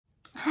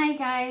Hi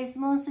guys,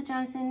 Melissa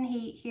Johnson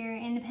here,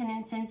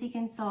 independent Scentsy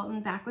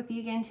consultant, back with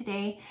you again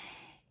today.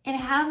 And I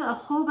have a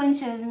whole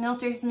bunch of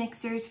Melter's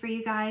mixers for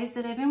you guys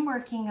that I've been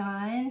working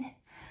on.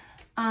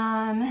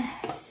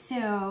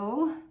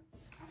 So,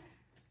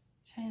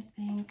 trying to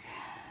think,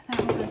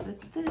 that one goes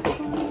with this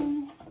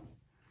one.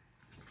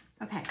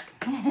 Okay.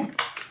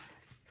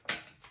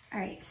 All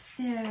right,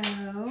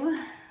 so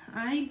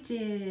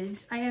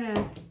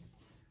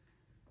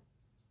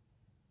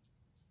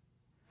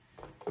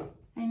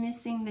I'm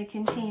missing the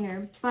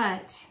container,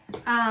 but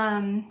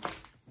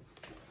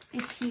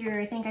it's here.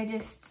 I think I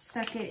just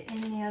stuck it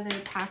in the other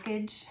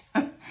package.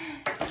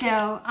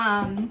 So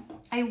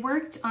I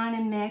worked on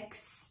a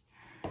mix.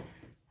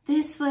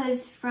 This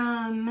was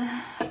from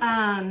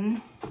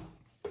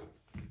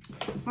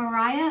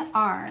Mariah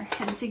R.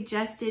 had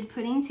suggested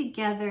putting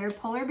together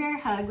Polar Bear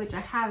Hug, which I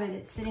have it.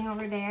 It's sitting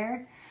over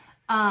there.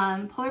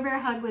 Polar Bear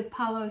Hug with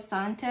Palo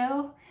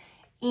Santo.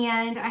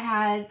 And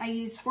I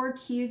used 4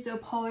 cubes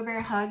of Polar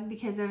Bear Hug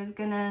because I was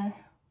gonna,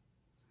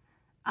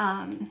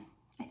 I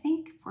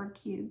think 4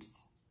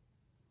 cubes.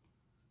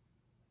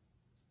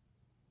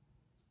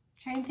 I'm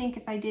trying to think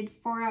if I did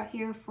 4 out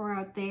here, 4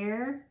 out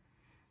there,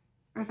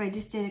 or if I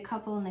just did a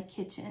couple in the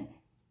kitchen.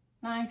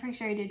 No, I'm pretty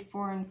sure I did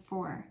 4 and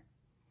 4.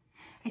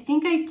 I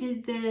think I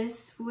did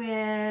this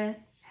with,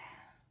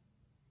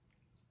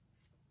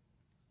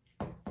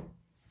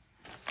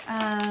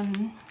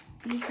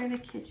 these are the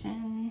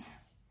kitchen.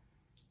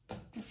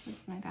 This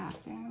is my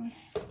bathroom.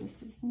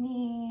 This is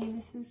me.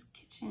 This is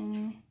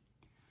kitchen.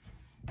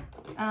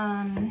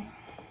 Oh,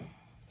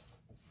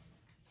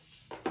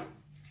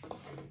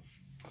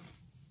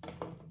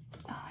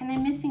 and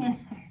I'm missing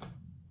another.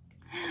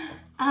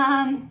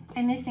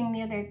 I'm missing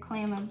the other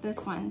clam of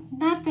this one.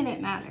 Not that it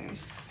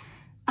matters.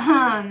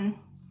 Can't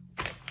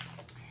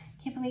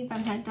believe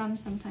I'm that dumb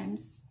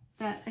sometimes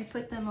that I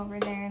put them over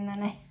there and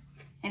then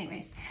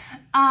anyways.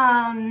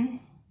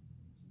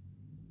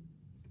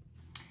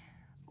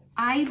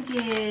 I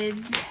did,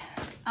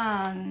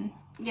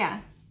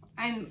 yeah,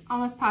 I'm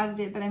almost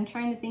positive, but I'm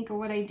trying to think of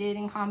what I did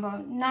in combo.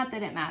 Not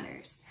that it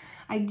matters.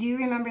 I do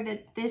remember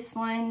that this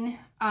one,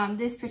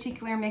 this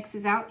particular mix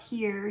was out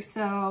here.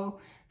 So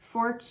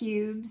 4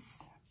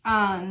 cubes,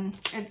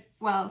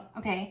 well,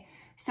 okay.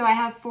 So I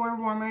have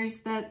 4 warmers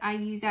that I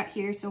use out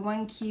here. So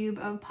 1 cube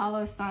of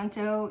Palo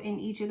Santo in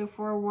each of the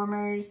 4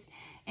 warmers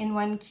and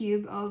 1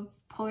 cube of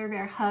Polar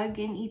Bear Hug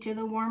in each of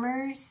the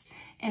warmers.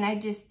 And I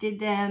just did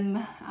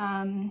them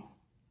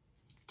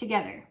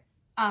together.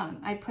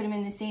 I put them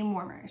in the same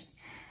warmers.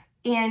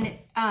 And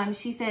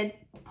she said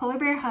Polar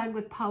Bear Hug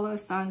with Palo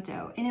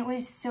Santo. And it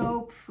was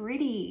so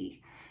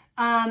pretty.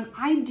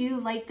 I do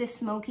like the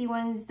smoky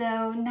ones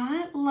though.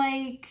 Not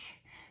like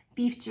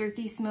beef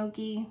jerky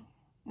smoky.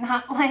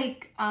 Not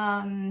like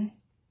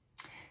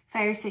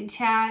Fireside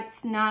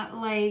Chats. Not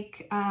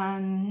like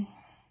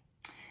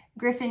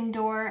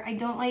Gryffindor. I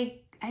don't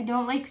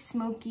like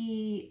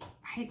smoky.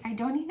 I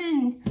don't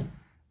even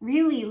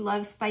really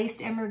love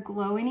Spiced Ember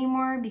Glow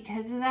anymore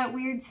because of that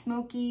weird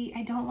smoky.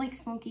 I don't like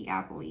smoky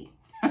appley.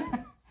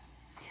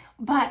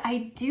 But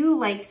I do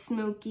like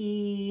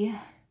smoky,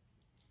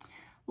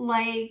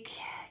 like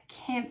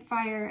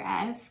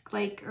campfire-esque,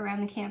 like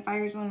Around the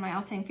Campfire is one of my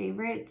all-time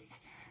favorites.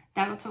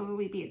 That'll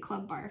totally be a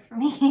club bar for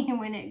me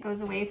when it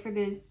goes away for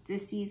this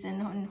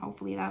season, and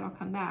hopefully that'll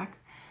come back.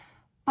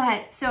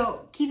 But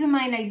so keep in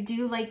mind, I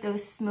do like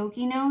those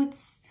smoky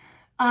notes.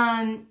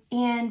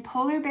 And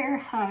Polar Bear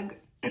Hug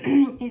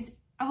is,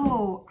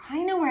 oh,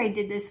 I know where I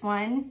did this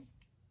one.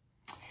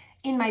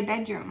 In my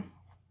bedroom.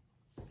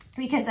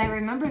 Because I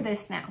remember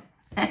this now.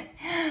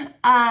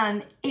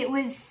 It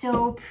was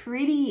so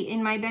pretty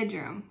in my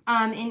bedroom.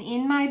 And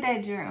in my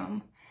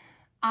bedroom,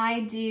 I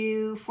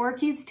do 4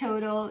 cubes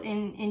total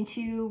in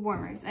 2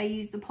 warmers. I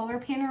use the Polar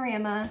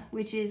Panorama,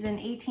 which is an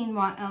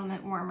 18-watt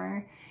element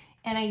warmer.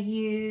 And I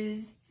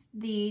use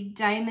the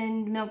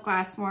Diamond Milk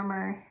Glass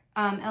warmer,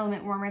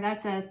 element warmer.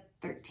 That's a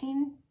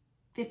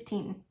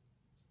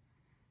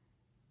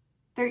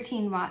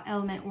 13-watt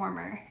element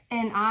warmer.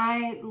 And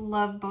I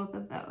love both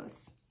of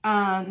those.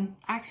 I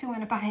actually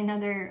want to buy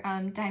another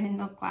Diamond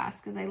Milk Glass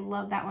because I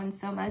love that one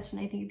so much and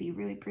I think it'd be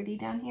really pretty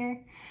down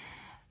here.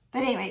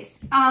 But anyways,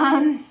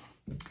 I'm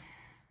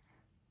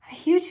a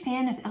huge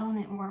fan of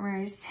element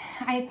warmers.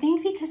 I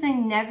think because I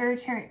never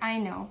turn, I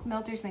know,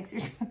 Melter's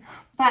mixers,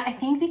 but I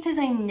think because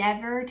I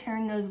never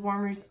turn those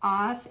warmers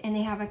off and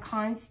they have a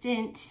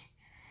constant,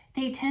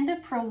 they tend to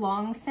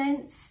prolong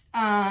scents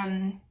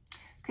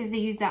because they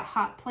use that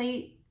hot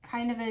plate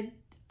kind of a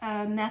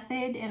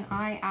method, and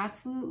I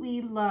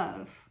absolutely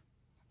love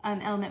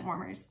element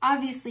warmers.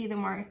 Obviously, the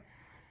more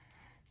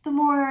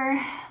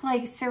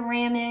like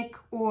ceramic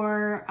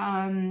or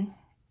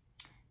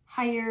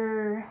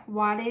higher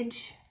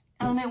wattage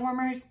element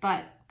warmers,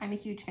 but I'm a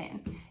huge fan.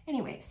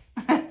 Anyways,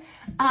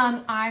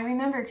 I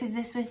remember because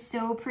this was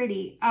so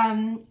pretty.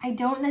 I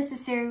don't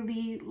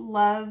necessarily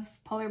love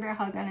Polar Bear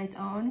Hug on its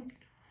own.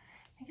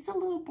 I think it's a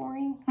little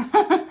boring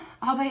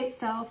all by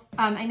itself.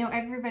 I know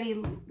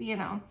everybody, you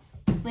know,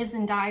 lives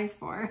and dies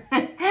for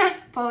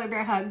Polar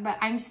Bear Hug, but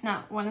I'm just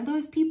not one of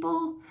those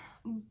people.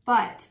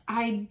 But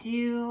I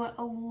do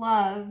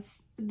love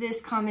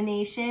this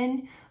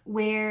combination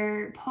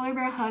where Polar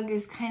Bear Hug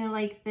is kind of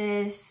like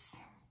this,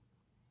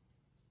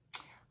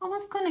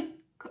 almost kind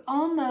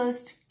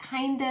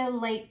of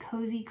like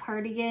cozy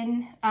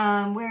cardigan,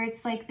 where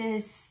it's like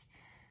this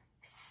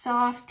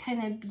soft,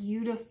 kind of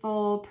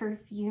beautiful,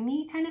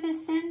 perfumey kind of a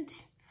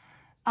scent.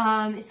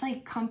 It's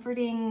like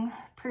comforting,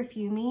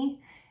 perfumey.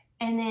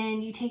 And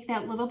then you take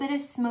that little bit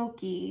of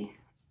smoky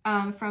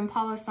from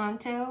Palo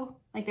Santo,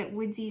 like that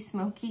woodsy,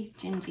 smoky,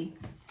 gingy.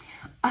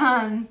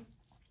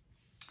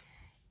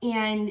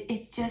 And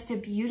it's just a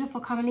beautiful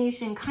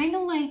combination, kind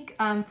of like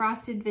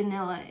Frosted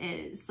Vanilla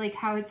is, like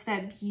how it's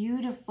that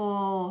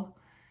beautiful,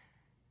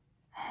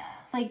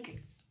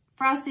 like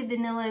Frosted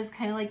Vanilla is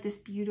kind of like this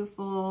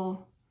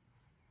beautiful,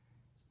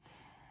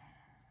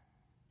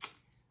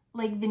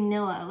 like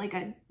vanilla, like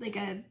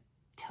a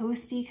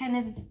toasty kind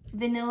of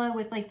vanilla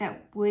with like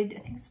that wood, I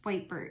think it's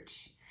white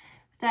birch,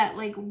 that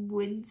like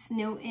woods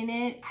note in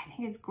it. I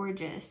think it's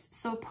gorgeous.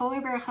 So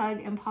Polar Bear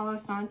Hug and Palo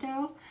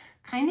Santo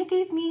kind of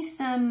gave me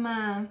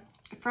some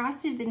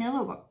Frosted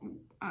Vanilla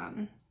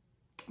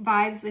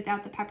vibes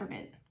without the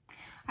peppermint.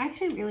 I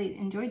actually really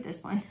enjoyed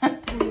this one,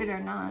 believe it or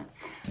not,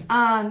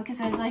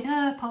 because I was like,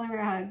 oh, Polar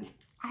Bear Hug.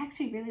 I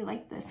actually really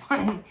like this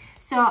one.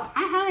 So I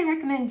highly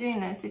recommend doing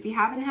this. If you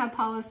haven't had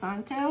Palo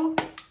Santo,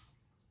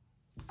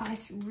 oh,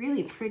 it's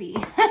really pretty.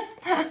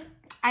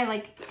 I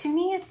like, to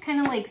me, it's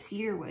kind of like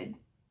cedar wood.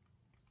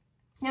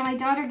 Now my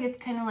daughter gets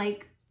kind of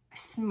like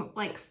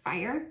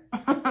fire,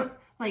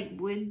 like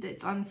wood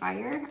that's on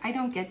fire. I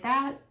don't get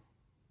that.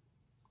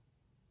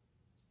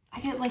 I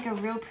get like a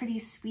real pretty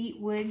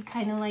sweet wood,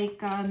 kind of like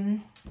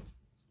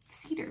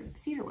cedar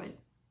wood.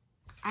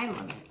 I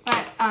love it.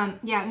 But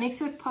yeah,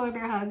 mixed with Polar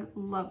Bear Hug,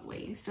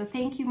 lovely. So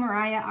thank you,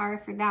 Mariah R,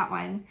 for that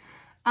one.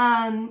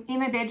 In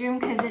my bedroom,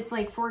 because it's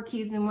like 4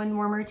 cubes and 1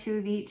 warmer, 2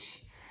 of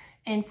each,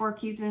 and 4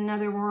 cubes and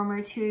another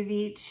warmer, 2 of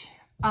each.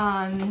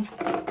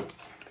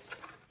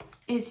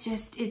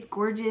 It's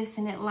gorgeous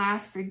and it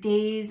lasts for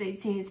days. I'd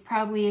say it's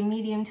probably a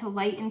medium to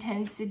light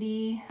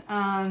intensity.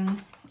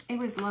 It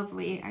was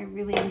lovely. I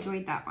really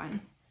enjoyed that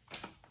one.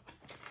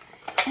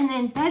 And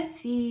then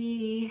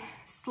Betsy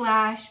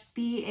 /BABF,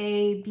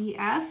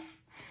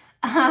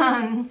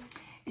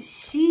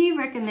 she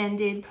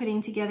recommended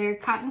putting together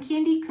cotton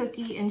candy,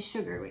 cookie, and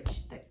sugar,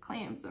 which the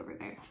clam's over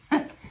there.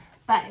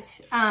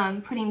 But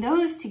putting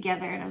those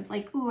together, and I was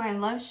like, ooh, I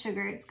love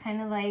sugar. It's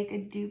kind of like a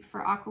dupe for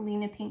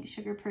Aqualina Pink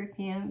Sugar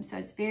Perfume. So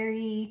it's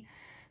very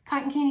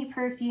cotton candy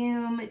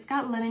perfume. It's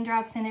got lemon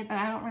drops in it, but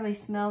I don't really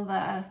smell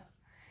the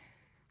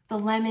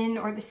lemon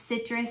or the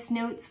citrus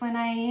notes when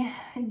I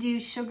do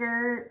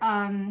sugar.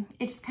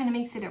 It just kind of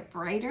makes it a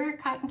brighter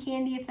cotton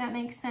candy, if that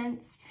makes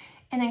sense.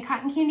 And then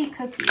cotton candy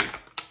cookie.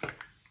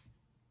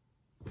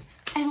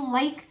 I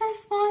like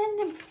this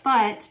one,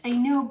 but I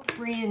know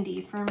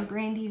Brandy from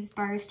Brandy's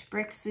Bars to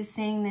Bricks was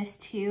saying this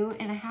too,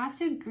 and I have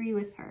to agree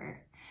with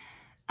her.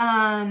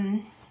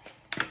 I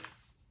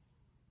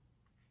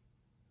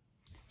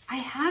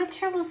have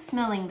trouble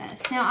smelling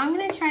this. Now I'm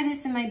gonna try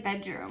this in my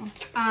bedroom.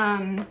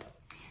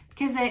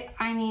 Because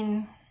I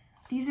mean,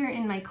 these are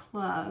in my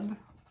club.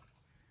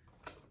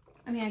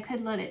 I mean, I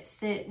could let it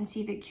sit and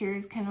see if it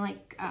cures, kind of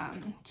like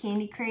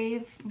Candy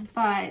Crave,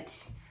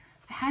 but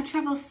I had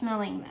trouble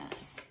smelling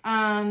this.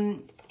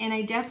 And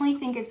I definitely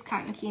think it's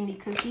cotton candy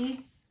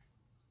cookie.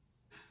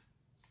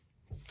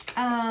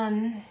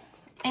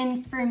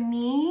 And for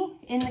me,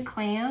 in the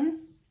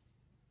clam,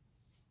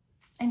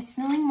 I'm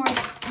smelling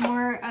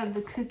more of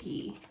the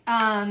cookie.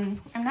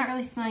 I'm not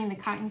really smelling the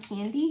cotton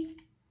candy.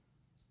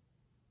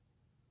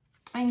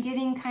 I'm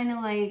getting kind of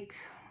like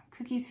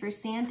Cookies for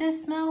Santa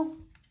smell,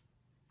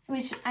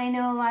 which I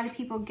know a lot of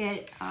people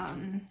get,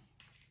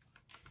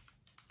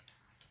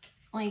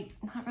 like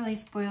not really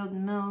spoiled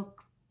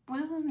milk.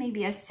 Well,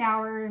 maybe a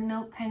sour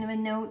milk kind of a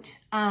note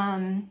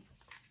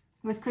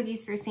with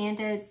Cookies for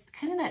Santa. It's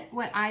kind of that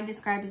what I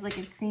describe as like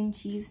a cream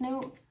cheese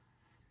note.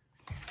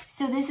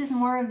 So this is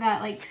more of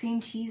that like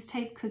cream cheese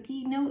type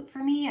cookie note for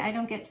me. I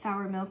don't get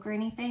sour milk or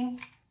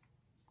anything.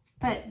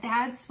 But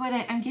that's what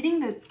I'm getting,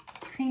 the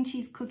cream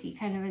cheese cookie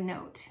kind of a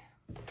note,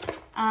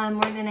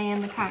 more than I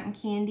am the cotton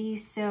candy.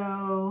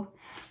 So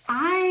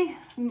I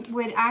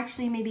would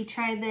actually maybe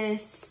try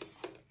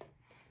this,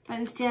 but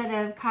instead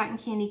of cotton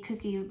candy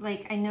cookie,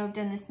 like I know I've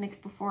done this mix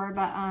before,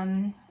 but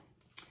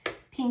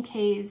pink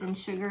haze and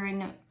sugar,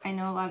 I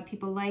know a lot of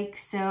people like.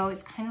 So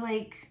it's kind of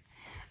like,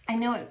 I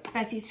know what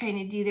Betsy's trying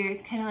to do there.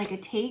 It's kind of like a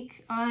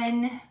take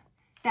on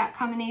that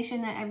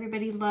combination that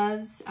everybody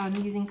loves,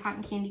 using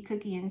cotton candy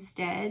cookie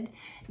instead,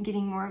 and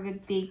getting more of a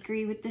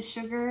bakery with the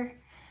sugar.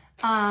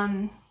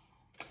 I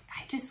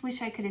just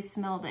wish I could have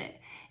smelled it.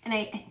 And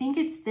I think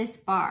it's this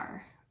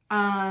bar.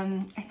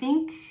 I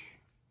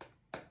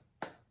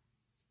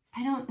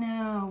don't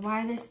know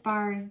why this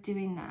bar is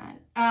doing that.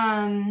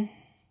 I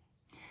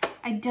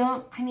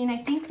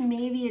think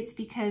maybe it's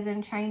because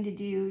I'm trying to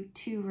do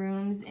 2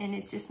 rooms and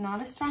it's just not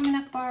a strong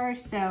enough bar.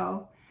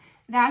 So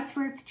that's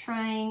worth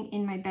trying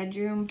in my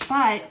bedroom.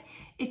 But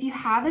If you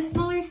have a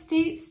smaller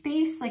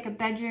space, like a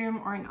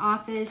bedroom or an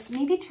office,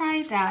 maybe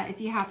try that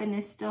if you happen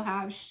to still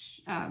have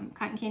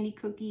cotton candy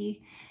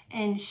cookie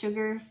and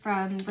sugar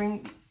from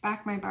Bring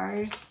Back My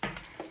Bars.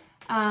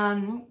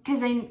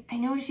 Because I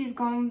know she's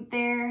going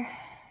there.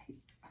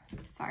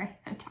 Sorry,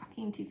 I'm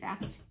talking too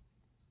fast.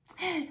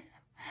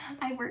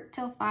 I work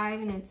till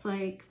 5 and it's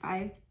like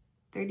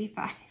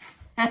 5:35.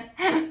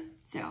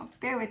 So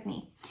bear with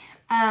me.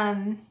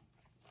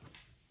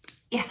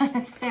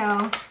 Yeah,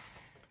 so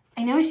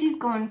I know she's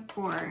going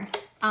for,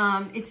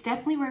 it's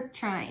definitely worth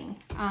trying.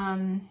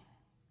 I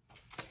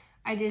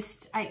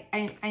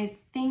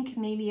think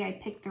maybe I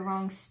picked the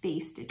wrong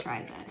space to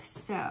try this.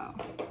 So,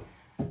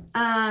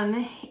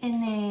 and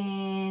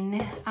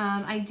then,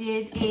 I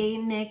did a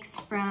mix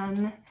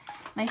from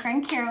my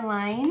friend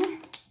Caroline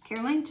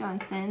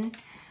Johnson.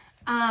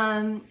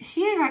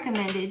 She had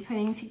recommended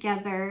putting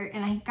together,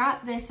 and I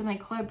got this in my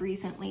club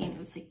recently, and it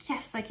was like,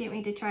 yes, I can't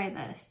wait to try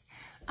this.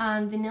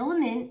 Vanilla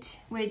mint,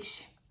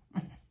 which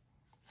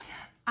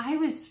I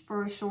was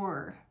for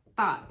sure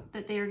thought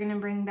that they were going to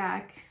bring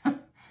back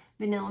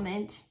vanilla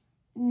mint.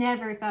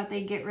 Never thought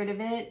they'd get rid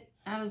of it.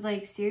 I was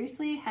like,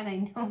 seriously, had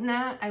I known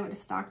that, I would have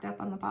stocked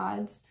up on the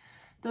pods.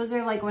 Those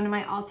are like one of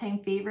my all-time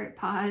favorite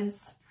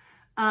pods.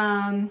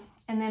 And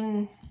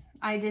then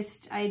I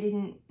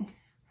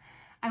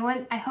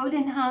hoed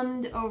and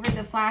hummed over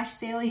the flash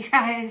sale, you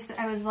guys.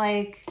 I was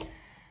like,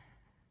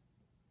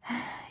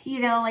 you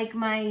know, like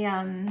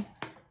my,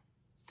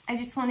 I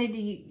just wanted to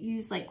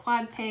use like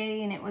quad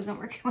pay, and it wasn't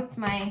working with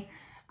my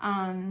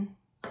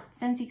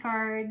Scentsy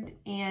card,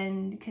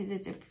 and because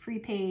it's a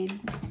prepaid.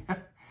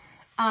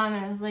 And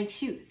I was like,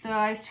 shoot. So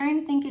I was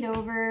trying to think it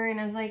over, and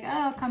I was like, oh,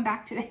 I'll come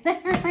back to it.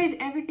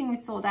 Everything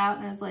was sold out,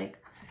 and I was like,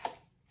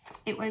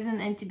 it wasn't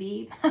meant to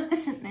be. I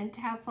wasn't meant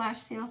to have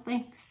flash sale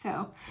things.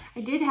 So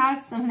I did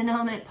have some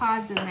vanilla mint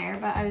pods in there,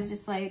 but I was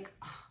just like,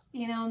 oh,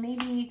 you know,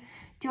 maybe,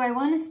 do I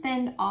want to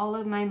spend all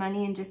of my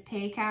money and just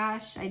pay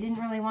cash? I didn't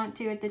really want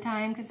to at the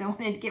time because I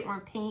wanted to get more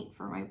paint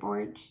for my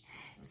porch.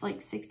 It's like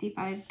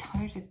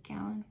 $65 a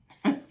gallon.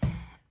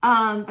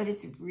 But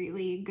it's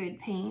really good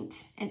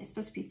paint, and it's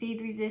supposed to be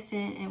fade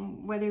resistant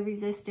and weather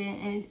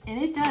resistant,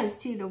 and it does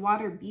too. The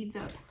water beads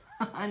up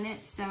on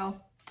it. So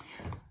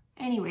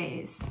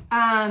anyways,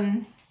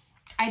 I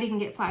didn't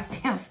get flash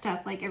sale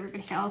stuff like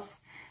everybody else.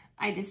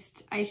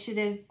 I should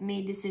have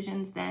made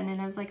decisions then,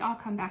 and I was like, I'll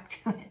come back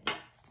to it.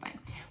 It's fine.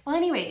 Well,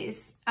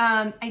 anyways,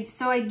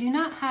 so I do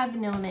not have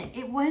vanilla mint.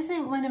 It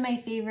wasn't one of my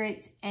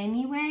favorites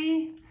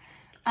anyway.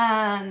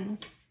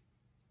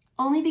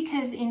 Only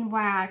because in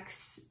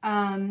wax,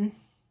 when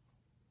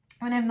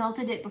I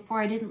melted it before,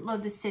 I didn't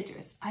love the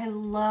citrus. I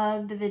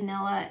love the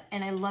vanilla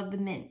and I love the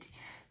mint,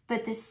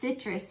 but the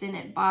citrus in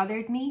it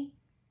bothered me.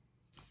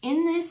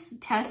 In this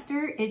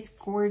tester, it's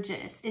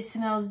gorgeous. It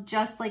smells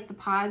just like the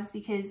pods,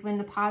 because when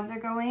the pods are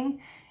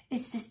going,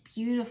 it's this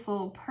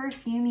beautiful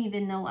perfumey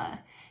vanilla.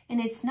 And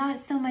it's not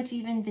so much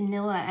even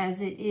vanilla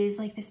as it is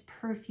like this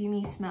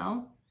perfumey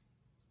smell.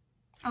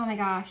 Oh my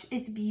gosh,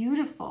 it's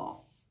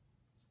beautiful.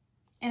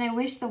 And I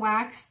wish the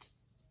wax,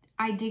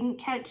 I didn't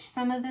catch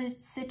some of the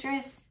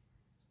citrus,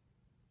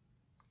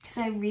 because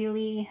I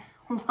really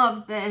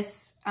love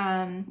this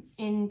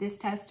in this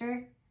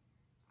tester,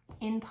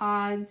 in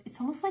pods. It's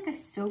almost like a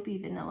soapy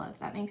vanilla, if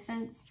that makes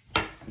sense.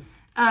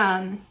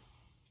 Like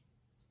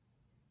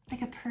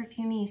a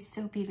perfumey,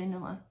 soapy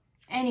vanilla.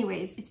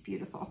 Anyways, it's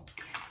beautiful.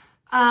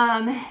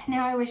 Now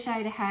I wish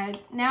I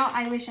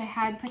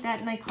had put that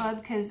in my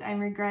club, because I'm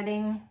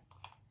regretting.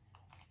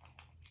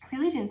 I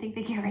really didn't think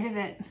they'd get rid of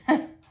it.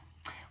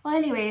 Well,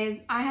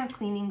 anyways, I have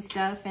cleaning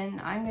stuff, and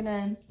I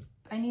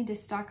need to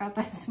stock up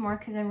on some more,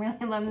 because I'm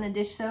really loving the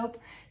dish soap.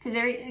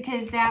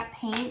 Because that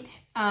paint,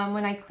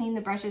 when I clean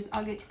the brushes,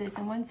 I'll get to this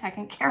in 1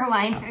 second,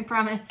 Caroline, I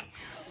promise.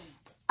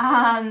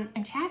 I'm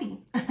chatty.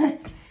 I feel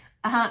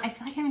like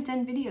I haven't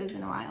done videos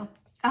in a while.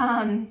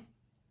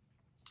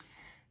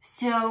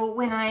 So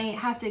when I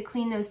have to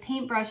clean those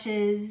paint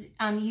brushes,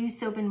 use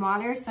soap and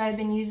water. So I've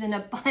been using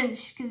a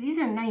bunch, because these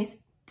are nice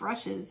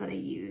brushes that I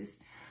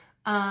use.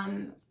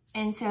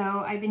 And so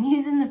I've been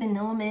using the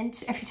vanilla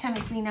mint every time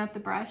I clean out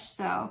the brush.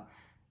 So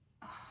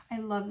I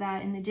love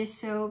that in the dish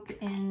soap,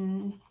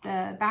 in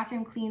the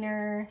bathroom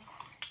cleaner,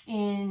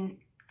 did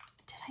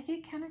I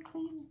get counter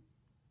clean?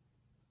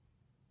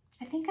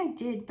 I think I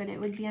did, but it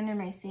would be under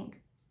my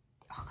sink.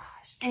 Oh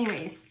gosh.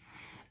 Anyways,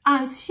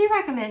 so she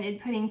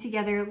recommended putting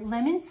together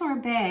lemon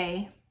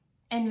sorbet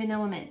and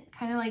vanilla mint,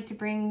 kind of like to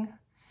bring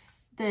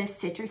the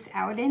citrus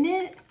out in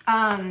it.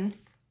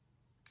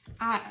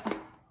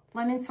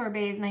 Lemon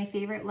sorbet is my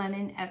favorite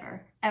lemon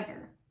ever,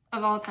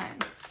 of all time.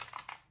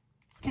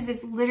 Because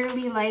it's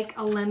literally like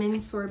a lemon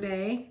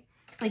sorbet,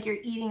 like you're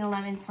eating a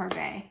lemon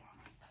sorbet.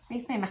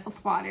 Makes my mouth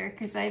water,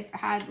 because I've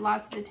had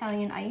lots of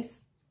Italian ice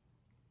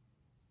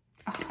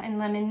and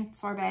lemon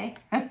sorbet.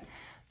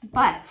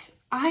 But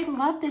I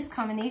love this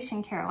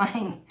combination,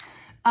 Caroline.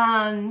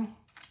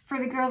 For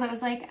the girl that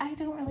was like, I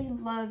don't really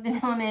love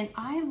vanilla mint,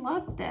 I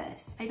love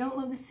this. I don't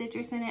love the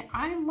citrus in it.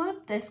 I love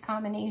this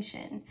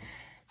combination.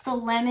 The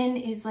lemon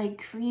is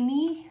like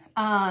creamy,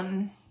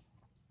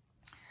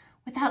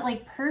 with that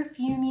like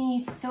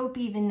perfumey,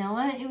 soapy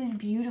vanilla. It was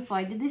beautiful.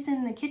 I did this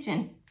in the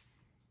kitchen.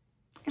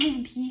 It was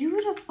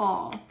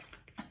beautiful.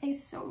 I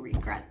so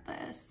regret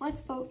this.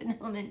 Let's vote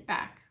Vanilla Mint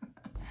back,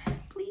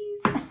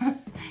 please.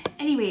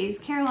 Anyways,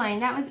 Caroline,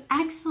 that was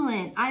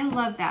excellent. I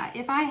love that.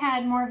 If I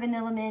had more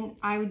Vanilla Mint,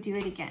 I would do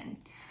it again.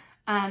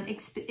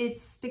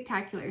 It's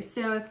spectacular.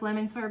 So if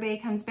Lemon Sorbet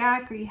comes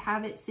back, or you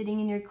have it sitting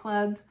in your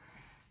club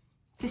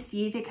to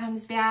see if it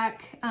comes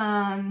back,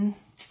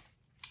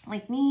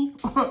 like me,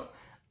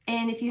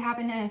 and if you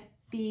happen to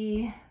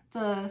be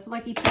the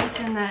lucky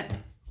person that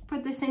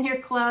put this in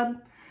your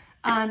club,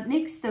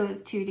 mix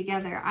those two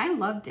together. I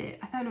loved it.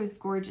 I thought it was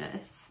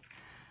gorgeous.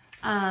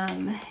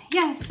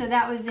 Yeah, so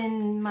that was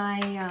in my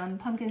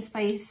pumpkin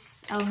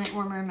spice element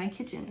warmer in my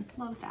kitchen.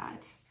 Love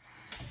that.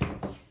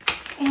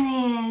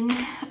 And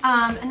then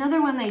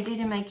another one that I did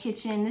in my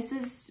kitchen, this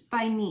was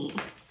by me.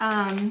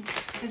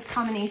 This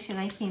combination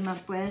I came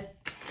up with.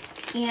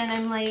 And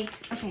I'm like,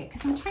 okay,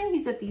 because I'm trying to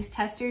use up these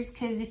testers,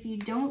 because if you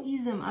don't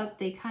use them up,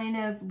 they kind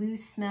of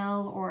lose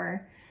smell,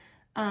 or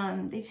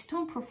they just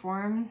don't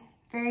perform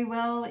very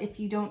well if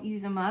you don't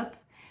use them up.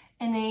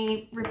 And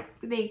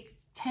they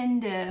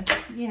tend to,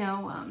 you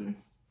know,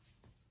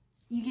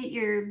 you get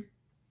your,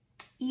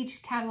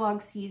 each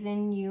catalog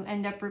season, you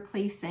end up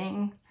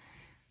replacing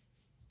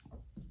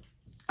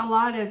a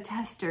lot of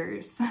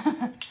testers.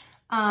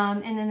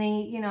 And then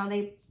they, you know,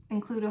 they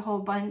include a whole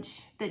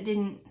bunch that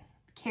didn't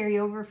carry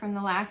over from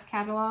the last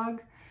catalog.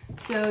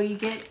 So you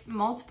get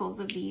multiples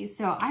of these.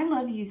 So I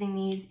love using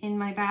these in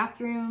my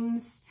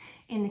bathrooms,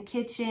 in the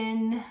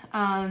kitchen.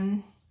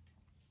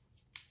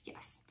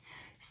 Yes.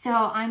 So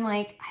I'm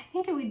like, I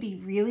think it would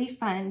be really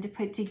fun to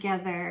put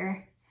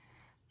together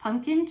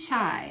pumpkin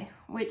chai,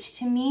 which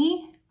to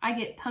me, I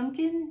get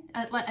pumpkin,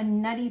 a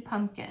nutty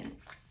pumpkin.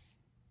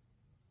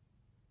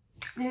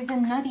 There's a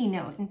nutty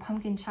note in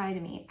pumpkin chai to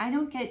me. I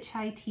don't get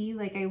chai tea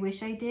like I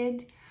wish I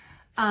did.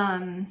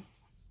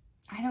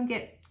 I don't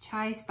get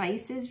chai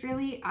spices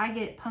really. I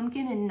get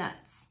pumpkin and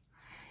nuts.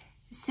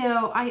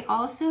 So I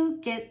also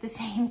get the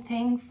same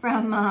thing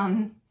from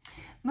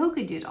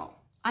Mocha Doodle.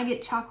 I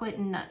get chocolate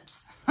and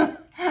nuts.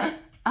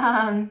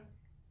 I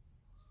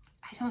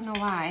don't know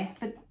why,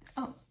 but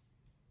oh,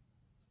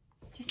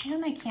 do you see how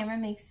my camera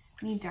makes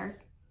me dark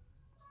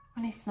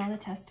when I smell the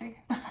tester?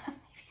 Maybe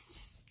it's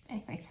just,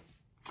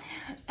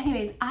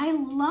 anyways, I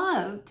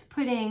loved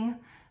putting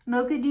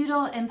Mocha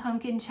Doodle and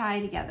pumpkin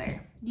chai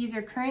together. These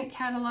are current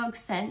catalog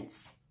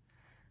scents.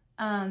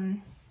 I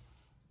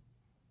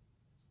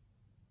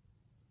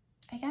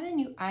got a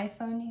new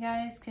iPhone, you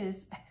guys,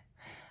 because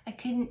I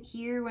couldn't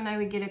hear when I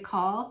would get a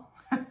call.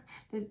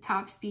 The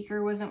top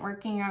speaker wasn't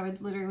working. I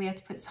would literally have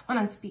to put someone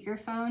on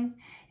speakerphone.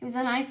 It was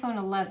an iPhone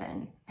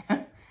 11.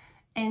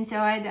 And so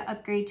I had to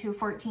upgrade to a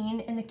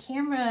 14, and the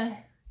camera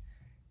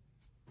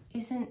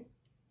isn't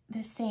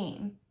the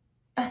same.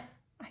 I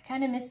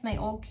kind of miss my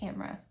old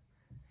camera.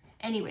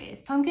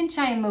 Anyways, pumpkin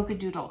chai and Mocha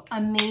Doodle,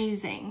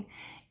 amazing.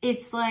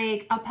 It's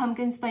like a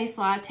pumpkin spice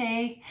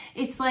latte.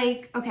 It's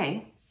like,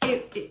 okay,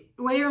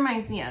 what it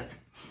reminds me of,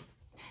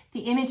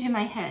 the image in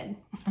my head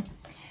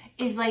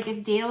is like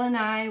if Dale and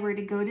I were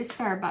to go to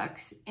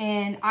Starbucks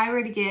and I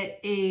were to get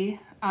a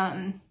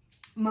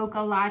mocha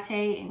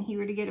latte and he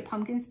were to get a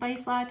pumpkin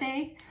spice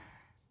latte.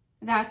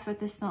 That's what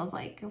this smells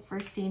like if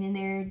we're standing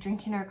there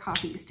drinking our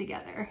coffees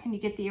together, and you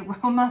get the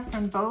aroma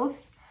from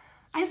both.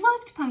 I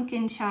loved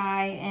pumpkin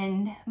chai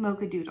and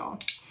Mocha Doodle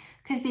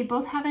because they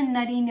both have a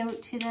nutty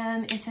note to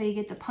them, and so you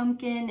get the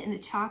pumpkin and the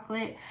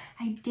chocolate.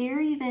 I dare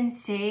even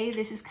say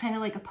this is kind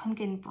of like a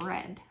pumpkin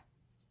bread.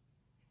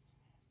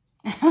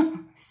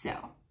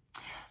 So,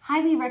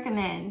 highly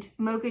recommend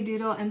Mocha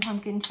Doodle and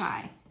pumpkin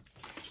chai.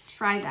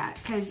 Try that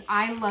because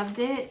I loved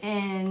it,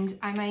 and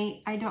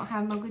I don't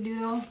have Mocha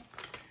Doodle.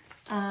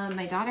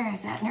 My daughter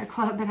has that in her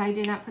club, but I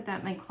did not put that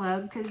in my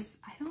club because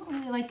I don't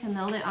really like to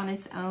melt it on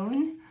its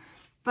own.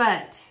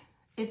 But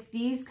if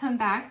these come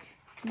back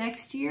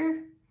next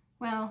year,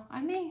 well,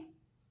 I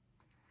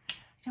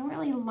don't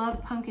really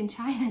love pumpkin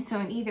chai on its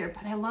own either,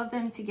 but I love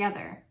them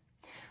together.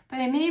 But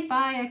I may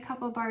buy a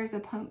couple bars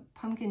of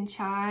pumpkin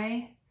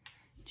chai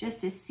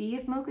just to see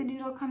if Mocha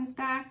Doodle comes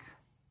back.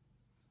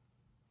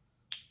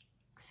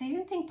 Because I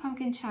even think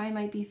pumpkin chai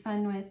might be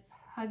fun with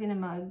Hug in a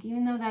Mug,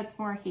 even though that's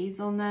more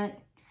hazelnut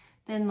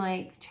than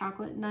like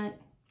chocolate nut.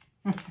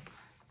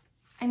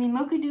 I mean,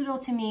 Mocha Doodle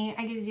to me,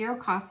 I get zero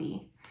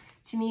coffee.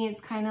 To me, it's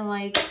kind of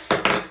like,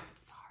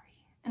 sorry.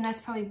 And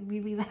that's probably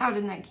really loud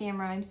in that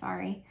camera, I'm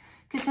sorry.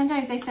 Because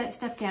sometimes I set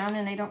stuff down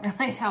and I don't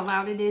realize how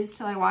loud it is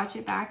till I watch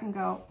it back and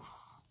go, oh.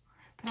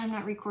 But I'm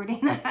not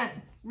recording that,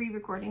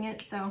 re-recording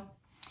it, so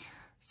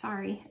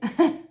sorry.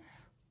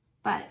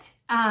 But,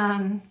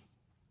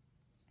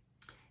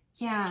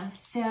 yeah,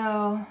 so,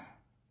 I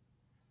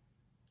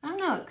don't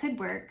know, it could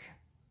work.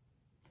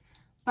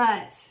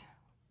 But,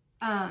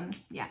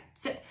 yeah,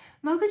 so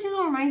Mocha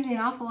Doodle reminds me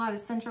an awful lot of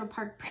Central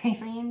Park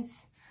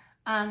Pralines.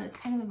 That's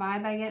kind of the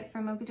vibe I get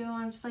from Mocha Doodle.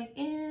 I'm just like,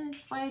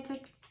 that's why I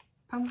took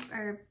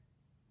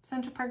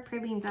Central Park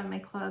Pralines out of my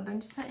club.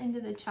 I'm just not into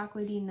the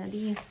chocolatey,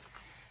 nutty.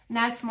 And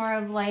that's more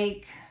of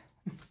like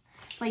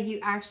like you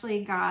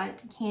actually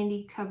got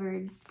candy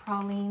covered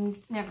pralines.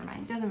 Never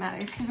mind, doesn't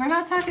matter because we're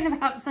not talking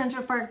about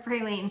Central Park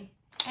praline.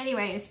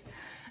 Anyways,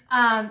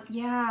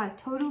 yeah,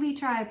 totally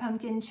try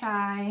pumpkin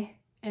chai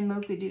and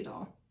mocha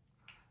doodle.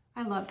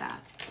 I love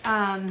that.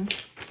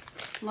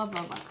 Love,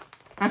 love,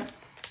 love.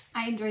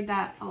 I enjoyed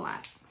that a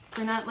lot.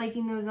 For not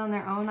liking those on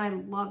their own, I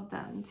love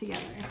them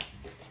together.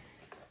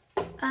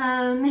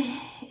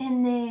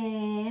 And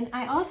then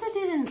I also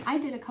I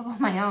did a couple of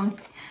my own.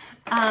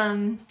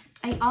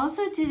 I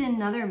also did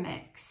another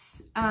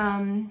mix.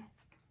 So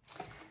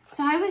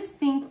I was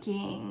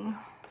thinking,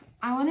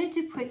 I wanted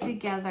to put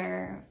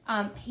together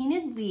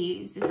Painted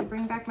Leaves. It's a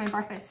Bring Back My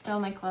Bar That's Still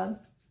My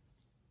Club.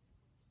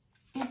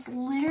 It's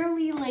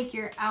literally like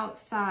you're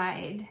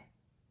outside,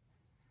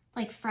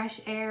 like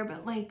fresh air,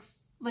 but like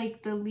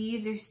the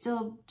leaves are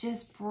still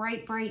just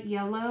bright, bright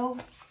yellow.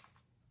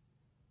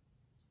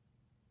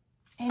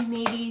 And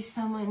maybe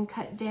someone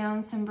cut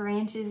down some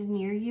branches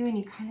near you and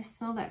you kind of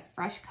smell that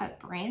fresh cut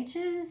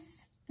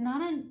branches.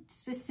 Not a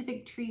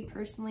specific tree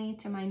personally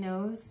to my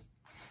nose,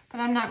 but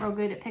I'm not real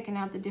good at picking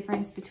out the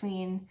difference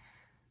between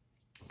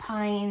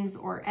pines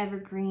or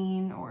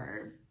evergreen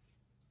or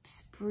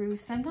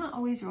spruce. I'm not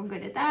always real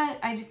good at that.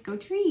 I just go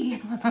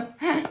tree.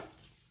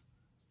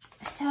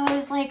 So I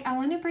was like, I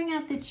want to bring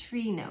out the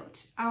tree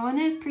note. I want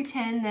to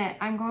pretend that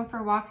I'm going for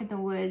a walk in the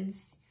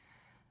woods.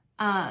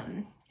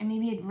 And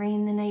maybe it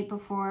rained the night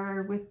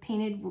before with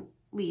painted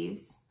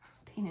leaves.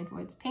 Painted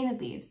woods,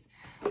 painted leaves.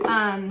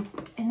 And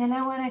then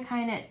I want to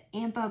kind of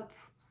amp up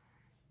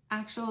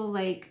actual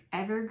like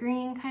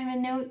evergreen kind of a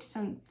note,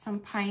 some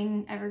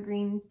pine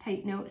evergreen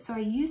type note. So I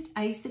used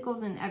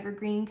icicles and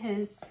evergreen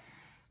because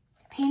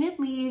Painted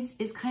Leaves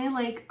is kind of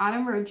like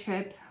Autumn Road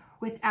Trip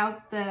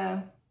without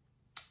the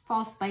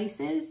fall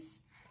spices.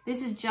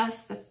 This is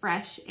just the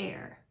fresh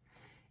air.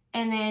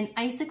 And then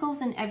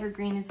Icicles and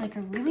Evergreen is like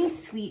a really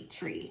sweet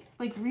tree,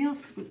 like real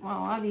sweet.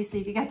 Well,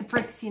 obviously if you got the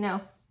bricks, you know,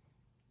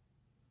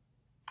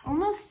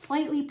 almost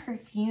slightly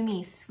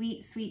perfumey,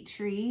 sweet, sweet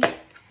tree.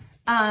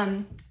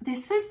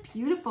 This was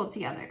beautiful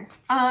together.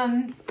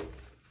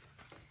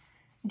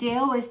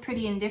 Dale was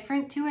pretty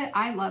indifferent to it.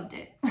 I loved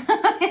it.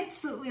 I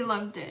absolutely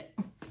loved it.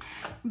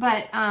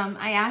 But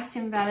I asked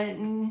him about it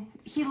and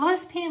he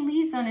loves Painted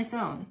Leaves on its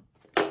own.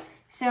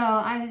 So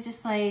I was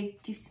just like,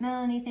 do you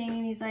smell anything?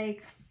 And he's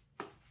like,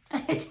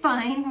 it's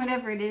fine,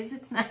 whatever it is,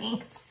 it's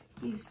nice.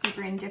 He's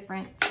super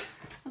indifferent. I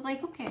was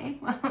like, okay.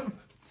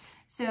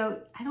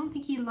 So I don't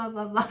think he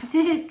loved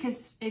it,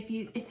 because if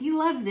he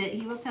loves it,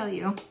 he will tell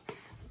you.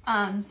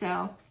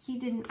 So he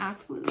didn't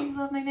absolutely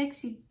love my mix.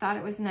 He thought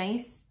it was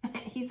nice.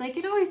 He's like,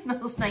 it always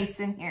smells nice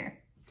in here.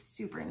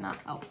 Super not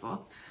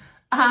helpful.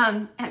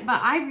 But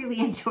I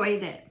really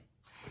enjoyed it.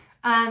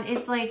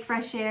 It's like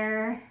fresh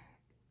air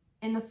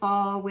in the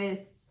fall with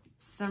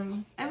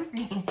some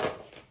evergreens.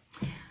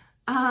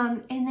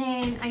 And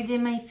then I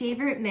did my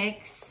favorite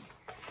mix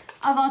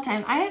of all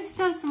time. I have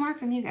still some more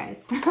from you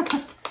guys.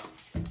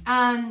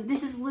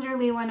 This is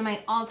literally one of my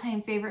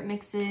all-time favorite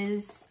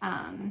mixes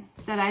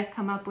that I've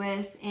come up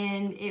with,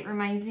 and it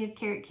reminds me of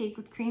carrot cake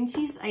with cream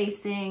cheese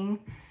icing,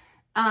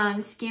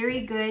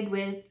 Scary Good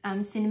with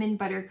cinnamon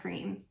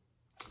buttercream.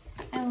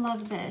 I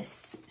love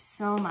this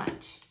so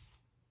much.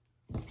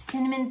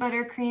 Cinnamon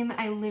buttercream,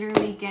 I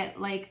literally get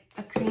like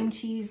a cream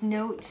cheese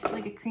note,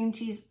 like a cream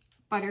cheese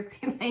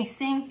buttercream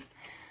icing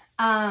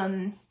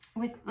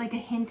with like a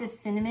hint of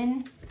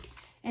cinnamon.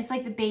 It's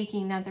like the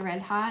baking, not the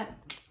red hot.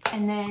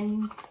 And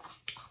then,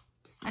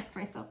 smacked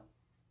myself.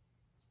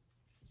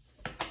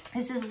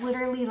 This is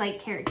literally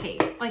like carrot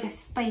cake, like a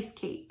spice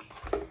cake.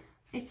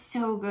 It's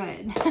so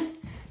good.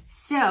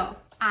 So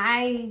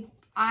I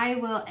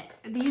will,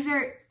 these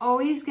are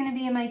always going to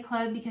be in my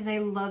club because I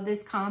love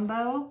this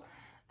combo.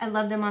 I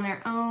love them on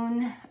their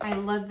own. I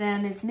love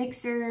them as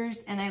mixers,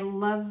 and I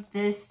love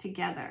this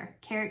together.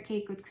 Carrot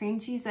cake with cream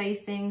cheese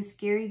icing,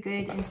 Scary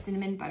Good, and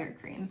cinnamon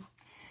buttercream.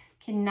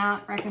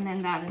 Cannot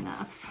recommend that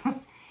enough.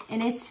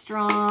 And it's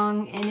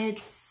strong, and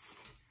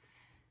it's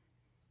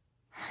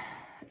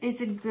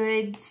a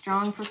good,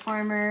 strong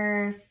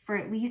performer for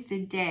at least a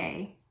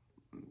day,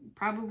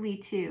 probably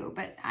 2.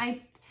 But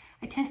I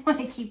tend to want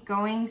to keep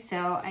going,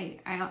 so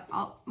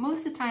I'll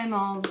most of the time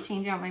I'll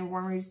change out my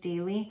warmers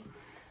daily.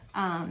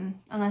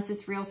 Unless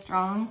it's real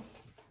strong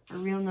or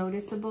real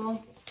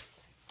noticeable.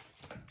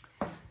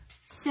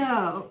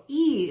 So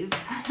Eve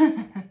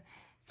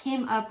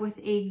came up with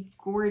a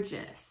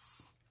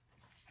gorgeous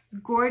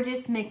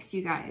mix,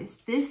 you guys.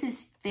 This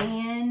is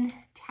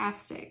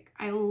fantastic.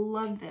 I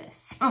love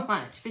this so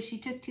much. But she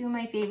took 2 of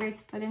my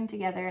favorites, put them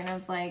together, and I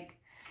was like,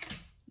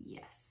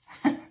 yes.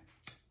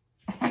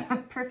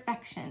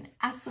 Perfection,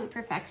 absolute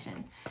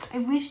perfection. I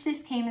wish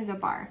this came as a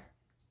bar.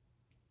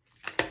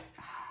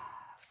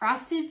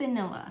 Frosted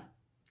Vanilla,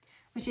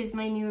 which is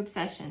my new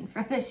obsession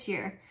from this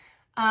year.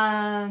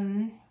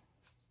 Trying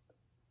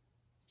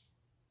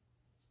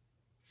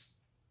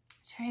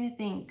to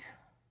think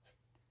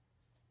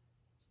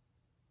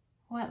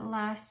what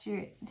last year,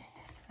 it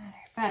doesn't matter.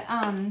 But,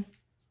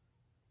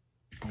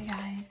 you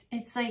guys,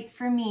 it's like,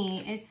 for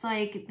me, it's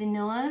like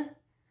vanilla,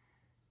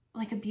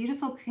 like a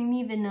beautiful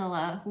creamy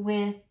vanilla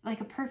with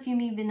like a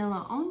perfumey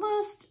vanilla,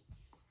 almost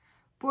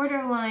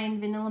borderline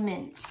vanilla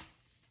mint.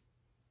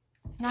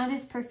 Not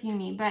as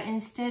perfumey, but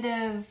instead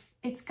of,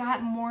 it's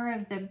got more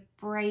of the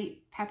bright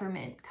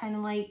peppermint, kind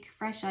of like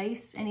Fresh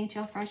Ice,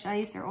 NHL Fresh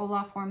Ice or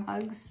Olaf Warm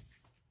Hugs.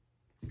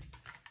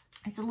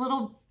 It's a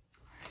little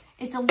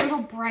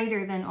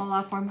brighter than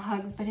Olaf Warm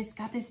Hugs, but it's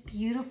got this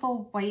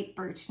beautiful white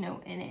birch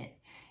note in it.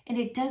 And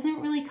it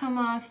doesn't really come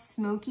off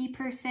smoky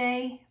per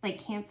se, like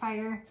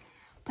campfire,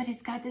 but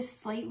it's got this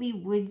slightly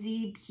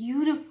woodsy,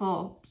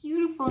 beautiful,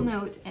 beautiful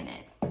note in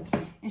it.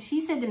 And she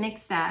said to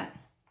mix that.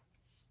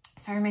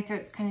 Sorry, my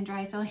throat's kind of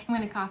dry. I feel like I'm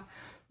going to cough.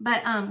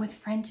 But with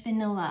French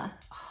vanilla.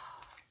 Oh.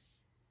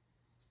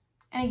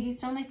 And I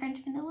used all my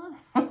French vanilla.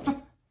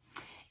 And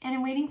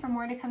I'm waiting for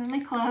more to come in my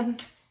club.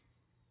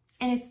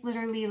 And it's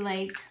literally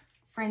like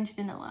French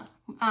vanilla.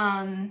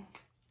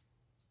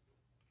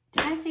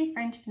 Did I say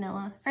French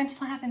vanilla?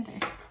 French lavender.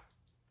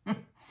 I'm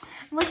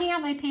looking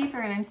at my paper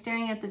and I'm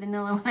staring at the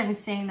vanilla when I'm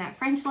saying that.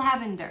 French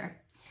lavender.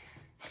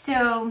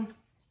 So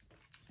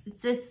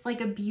it's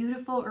like a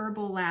beautiful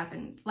herbal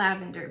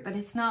lavender, but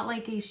it's not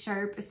like a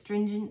sharp,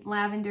 astringent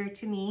lavender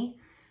to me.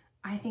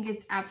 I think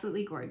it's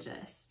absolutely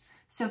gorgeous.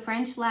 So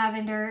French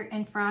lavender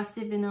and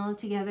frosted vanilla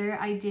together.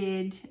 I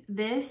did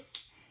this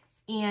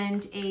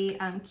and a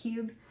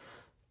cube,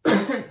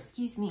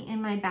 excuse me,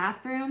 in my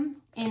bathroom,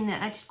 in the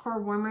etched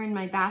core warmer in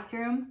my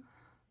bathroom.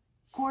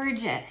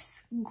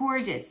 Gorgeous,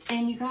 gorgeous.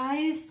 And you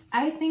guys,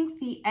 I think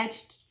the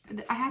etched,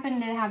 I happen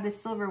to have the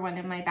silver one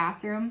in my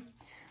bathroom.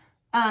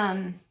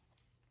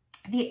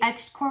 The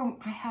etched core,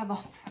 I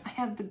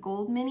have the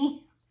gold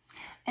mini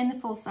and the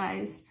full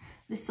size,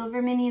 the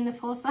silver mini and the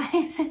full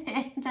size,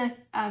 and the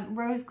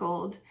rose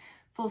gold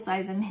full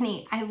size and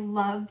mini. I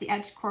love the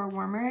etched core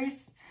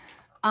warmers.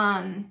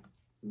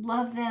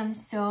 Love them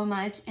so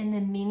much. And the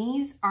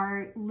minis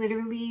are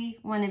literally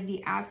one of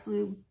the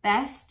absolute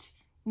best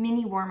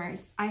mini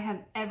warmers I have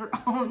ever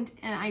owned.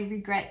 And I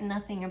regret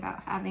nothing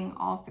about having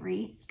all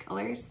three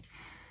colors,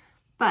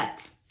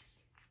 but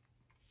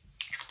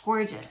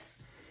gorgeous.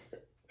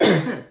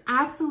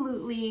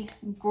 Absolutely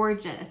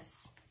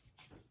gorgeous.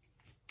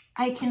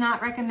 I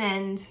cannot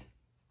recommend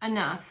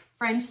enough.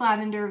 French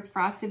lavender with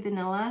frosted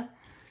vanilla.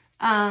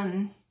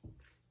 I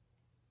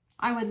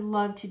would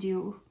love to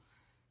do,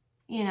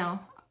 you know,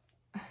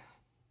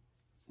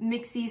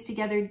 mix these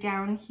together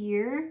down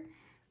here.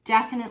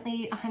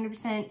 Definitely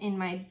 100% in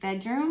my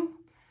bedroom.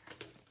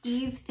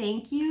 Eve,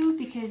 thank you,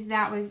 because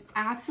that was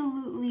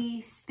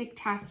absolutely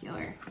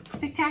spectacular.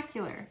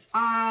 Spectacular.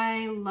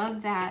 I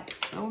love that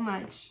so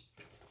much.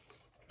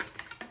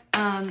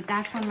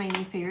 That's one of my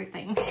new favorite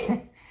things.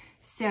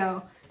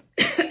 So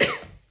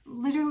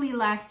literally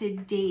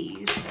lasted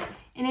days.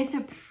 And it's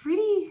a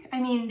pretty, I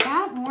mean,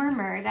 that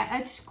warmer, that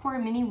etched core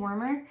mini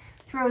warmer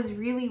throws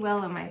really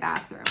well in my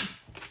bathroom.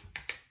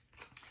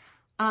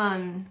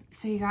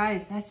 So you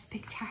guys, that's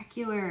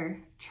spectacular.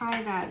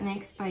 Try that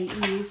next by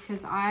Eve,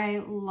 because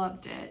I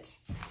loved it.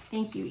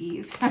 Thank you,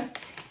 Eve.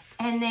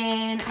 And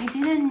then I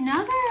did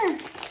another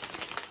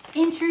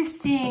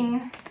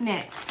interesting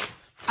mix.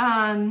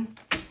 I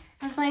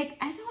was like,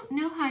 I don't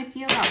know how I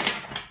feel about it.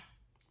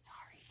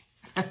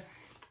 Sorry.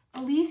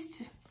 At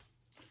least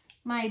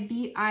my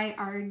Birdrose,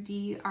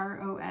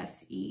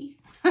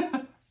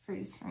 for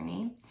his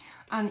surname,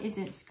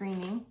 isn't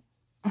screaming.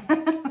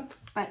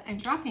 But I'm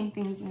dropping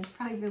things and it's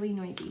probably really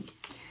noisy.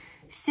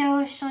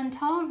 So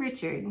Chantal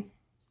Richard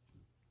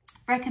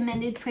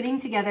recommended putting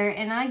together,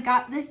 and I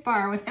got this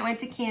bar when I went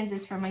to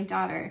Kansas for my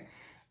daughter.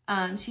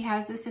 She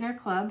has this in her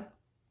club.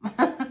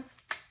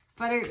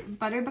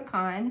 Butter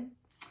pecan.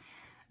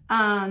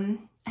 I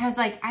was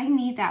like, I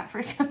need that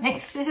for some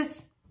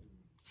mixes.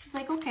 She's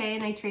like, okay.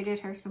 And I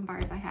traded her some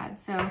bars I had.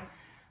 So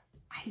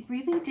I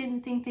really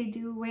didn't think they'd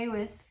do away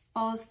with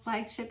fall's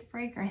flagship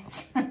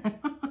fragrance.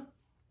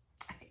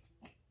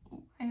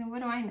 I mean,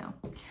 what do I know?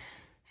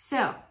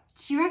 So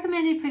she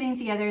recommended putting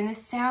together, and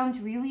this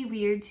sounds really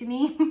weird to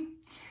me,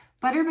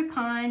 butter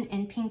pecan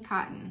and pink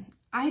cotton.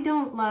 I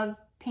don't love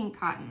pink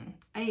cotton.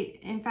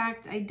 In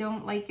fact, I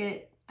don't like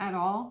it at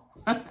all,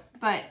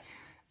 but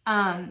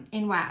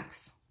in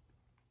wax.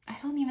 I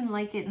don't even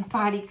like it in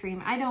body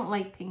cream. I don't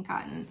like pink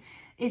cotton.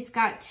 It's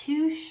got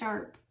too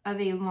sharp of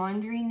a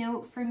laundry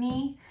note for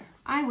me.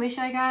 I wish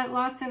I got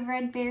lots of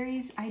red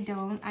berries. I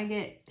don't. I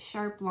get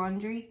sharp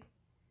laundry.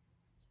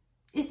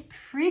 It's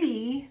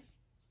pretty,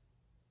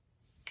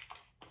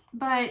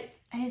 but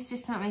it's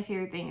just not my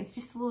favorite thing. It's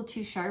just a little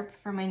too sharp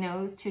for my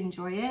nose to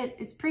enjoy it.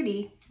 It's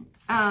pretty.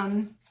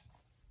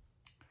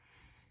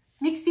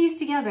 Mix these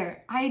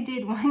together. I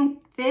did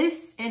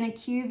this and a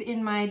cube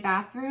in my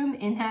bathroom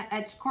in that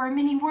etched core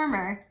mini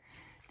warmer.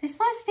 This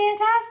was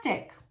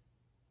fantastic.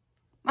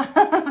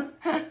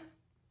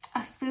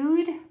 A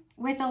food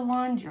with a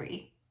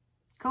laundry.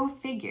 Go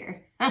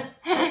figure.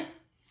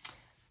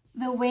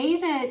 The way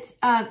that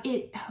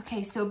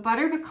okay, so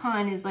butter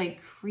pecan is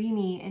like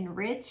creamy and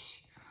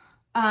rich,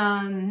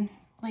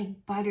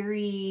 like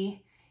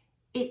buttery.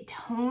 It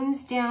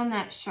tones down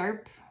that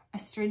sharp,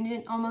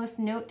 astringent almost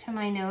note to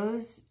my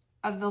nose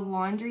of the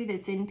laundry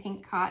that's in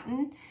pink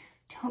cotton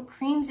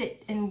creams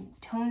it and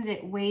tones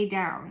it way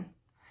down.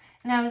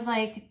 And I was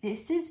like,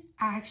 this is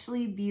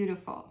actually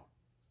beautiful.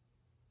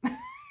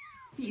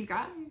 You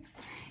guys,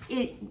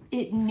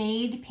 it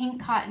made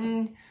pink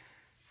cotton.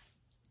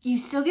 You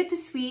still get the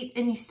sweet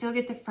and you still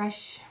get the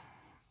fresh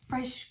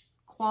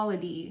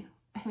quality.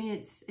 I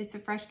mean, it's a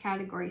fresh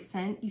category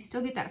scent. You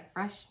still get that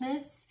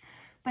freshness,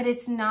 but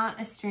it's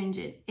not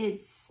astringent.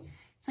 It's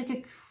like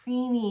a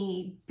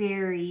creamy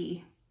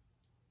berry,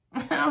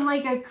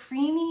 like a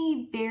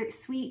creamy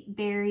sweet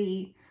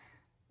berry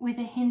with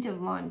a hint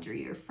of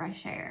laundry or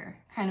fresh air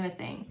kind of a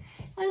thing.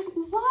 It was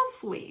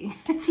lovely.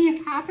 If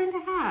you happen to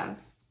have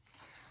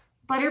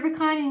butter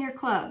pecan in your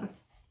club.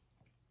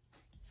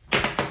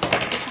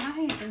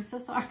 Guys, I'm so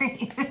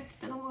sorry. It's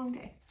been a long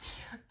day.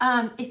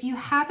 If you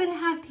happen to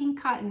have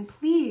pink cotton,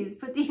 please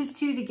put these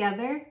two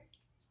together.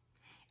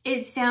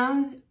 It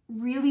sounds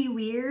really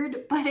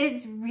weird, but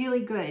it's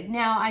really good.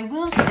 Now, I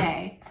will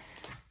say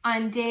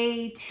on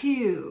day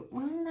 2,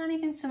 well, not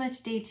even so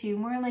much day 2,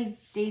 more like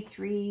day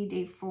 3,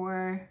 day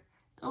 4,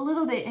 a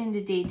little bit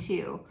into day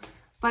 2,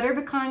 butter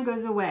pecan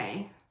goes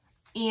away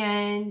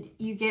and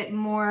you get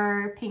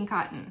more pink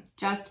cotton,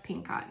 just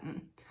pink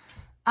cotton.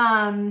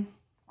 I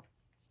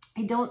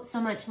don't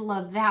so much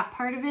love that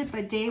part of it,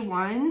 but day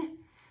 1,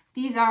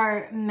 these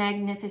are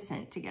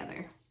magnificent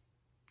together.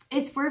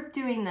 It's worth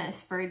doing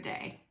this for a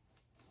day.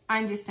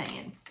 I'm just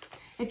saying.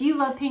 If you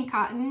love pink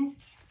cotton,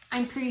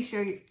 I'm pretty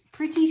sure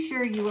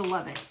you will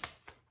love it.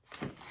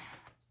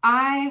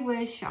 I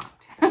was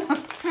shocked.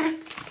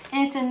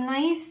 And it's a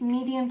nice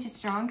medium to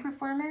strong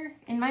performer.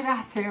 In my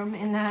bathroom,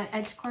 in that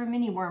Edgecore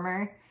mini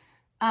warmer,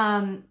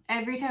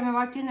 every time I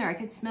walked in there, I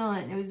could smell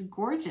it and it was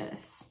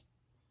gorgeous.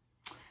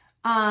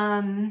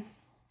 And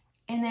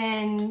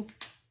then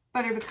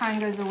butter pecan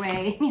goes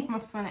away. You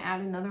almost want to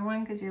add another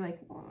one because you're like,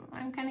 oh,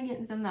 I'm kind of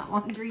getting some of that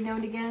laundry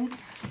note again.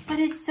 But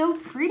it's so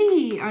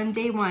pretty on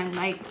day 1.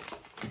 Like,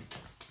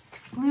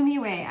 blew me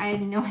away. I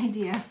had no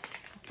idea.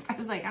 I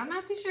was like, I'm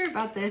not too sure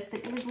about this, but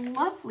it was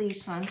lovely,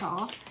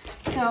 Chantal.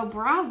 So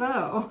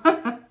bravo.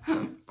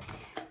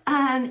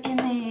 And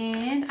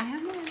then I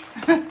have more.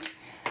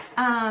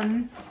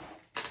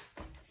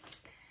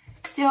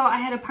 So I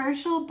had a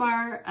partial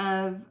bar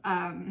of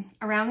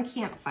Around the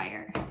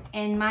Campfire,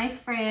 and my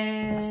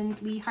friend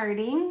Lee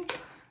Harding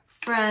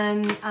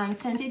from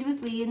Scented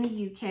with Lee in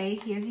the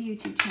UK, he has a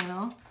YouTube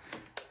channel,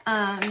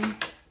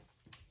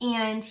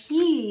 and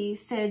he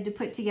said to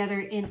put together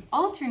an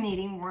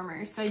alternating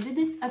warmer. So I did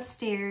this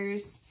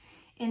upstairs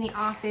in the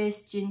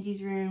office,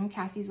 Gingy's room,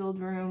 Cassie's old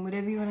room,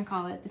 whatever you want to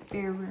call it, the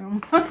spare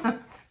room.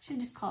 Should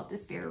just call it the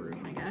spare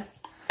room, I guess.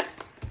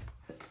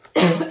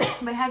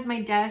 But it has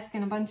my desk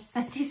and a bunch of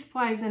Scentsy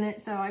supplies in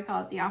it, so I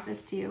call it the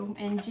office too.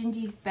 And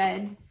Gingy's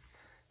bed,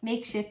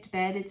 makeshift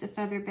bed. It's a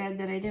feather bed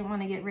that I didn't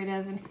want to get rid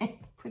of, and I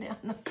put it on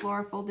the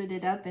floor, folded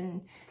it up,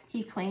 and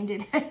he claimed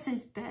it as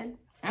his bed.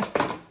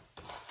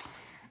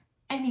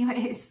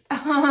 Anyways,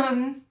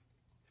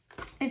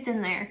 it's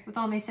in there with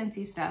all my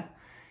Scentsy stuff.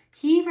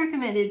 He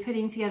recommended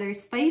putting together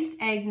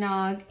spiced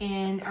eggnog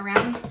and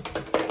Around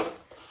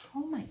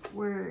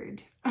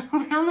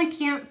the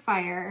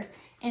Campfire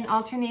and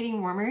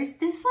alternating warmers.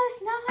 This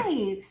was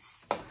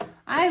nice.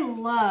 I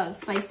love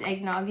spiced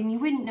eggnog, and you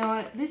wouldn't know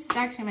it. This is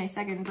actually my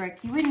second brick.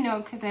 You wouldn't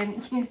know because I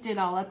haven't used it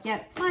all up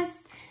yet.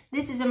 Plus,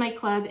 this is in my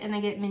club, and I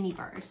get mini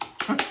bars.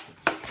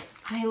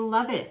 I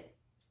love it.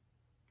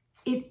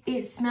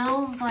 It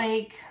smells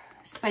like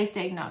spiced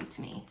eggnog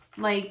to me,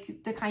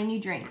 like the kind you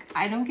drink.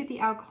 I don't get the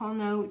alcohol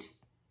note.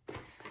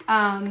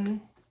 I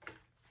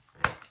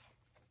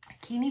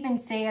can't even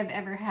say I've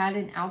ever had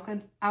an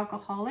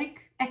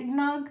alcoholic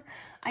eggnog.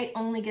 I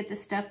only get the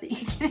stuff that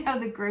you get out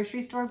of the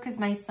grocery store because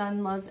my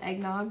son loves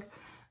eggnog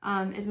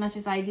as much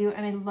as I do,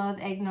 and I love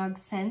eggnog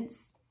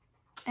scents.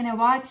 And I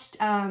watched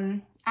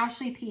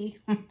Ashley P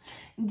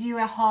do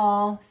a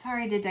haul.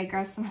 Sorry to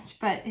digress so much,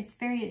 but it's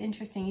very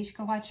interesting. You should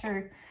go watch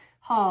her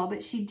haul.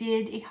 But she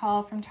did a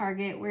haul from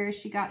Target where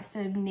she got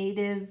some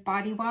native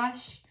body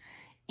wash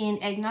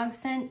in eggnog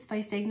scent,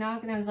 spiced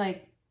eggnog, and I was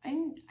like,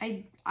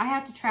 I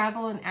have to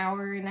travel an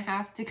hour and a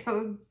half to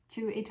go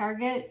to a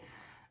Target.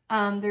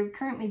 They're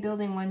currently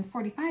building one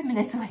 45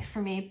 minutes away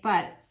from me,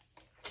 but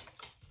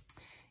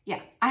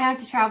yeah, I have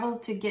to travel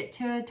to get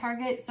to a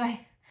Target. So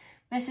I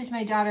messaged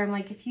my daughter. I'm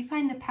like, if you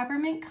find the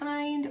peppermint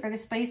kind or the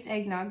spiced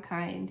eggnog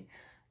kind,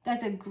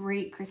 that's a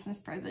great Christmas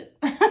present.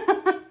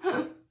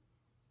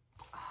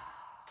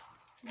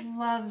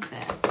 Love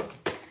this.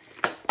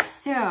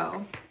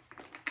 So,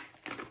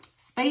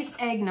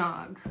 spiced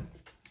eggnog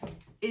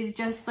is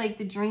just like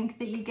the drink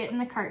that you get in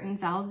the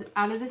cartons out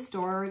of the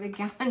store or the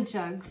gallon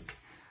jugs.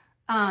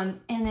 And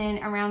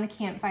then Around the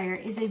Campfire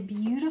is a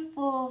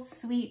beautiful,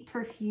 sweet,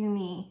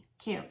 perfumey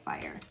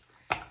campfire.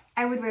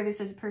 I would wear this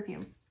as a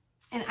perfume.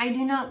 And I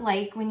do not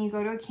like when you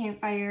go to a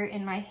campfire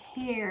and my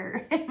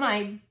hair, and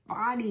my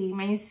body,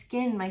 my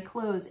skin, my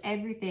clothes,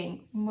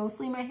 everything,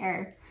 mostly my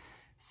hair,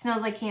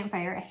 smells like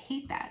campfire. I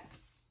hate that.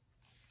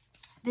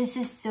 This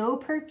is so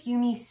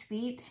perfumey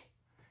sweet.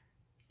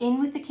 in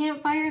with the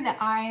campfire that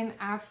I'm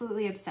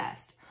absolutely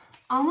obsessed.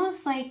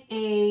 Almost like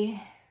a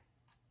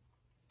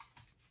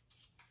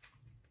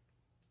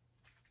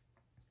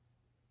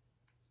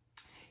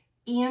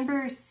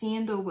amber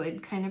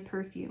sandalwood kind of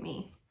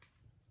perfumey.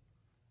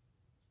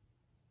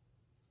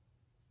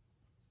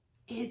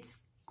 It's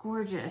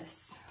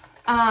gorgeous.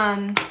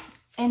 And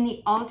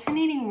the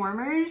alternating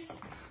warmers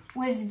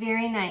was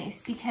very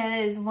nice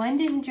because one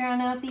didn't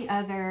drown out the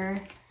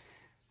other.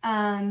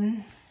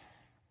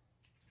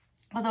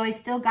 Although I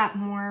still got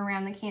more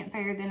around the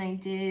campfire than I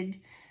did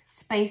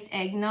spiced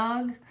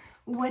eggnog.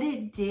 What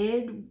it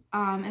did,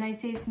 and I'd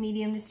say it's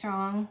medium to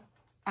strong,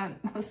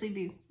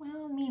 mostly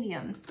well,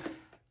 medium.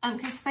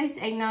 Because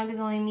spiced eggnog is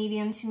only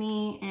medium to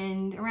me,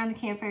 and around the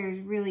campfire is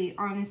really,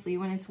 honestly,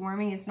 when it's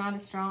warming, it's not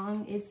as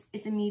strong.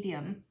 It's a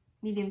medium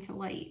to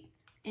light.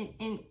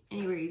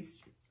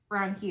 Anyways,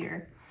 around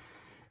here.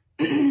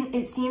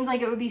 It seems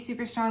like it would be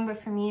super strong,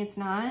 but for me, it's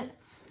not.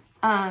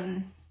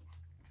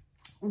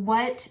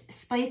 What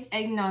spiced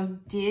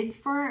eggnog did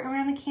for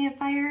around the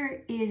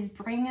campfire is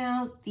bring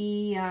out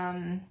the,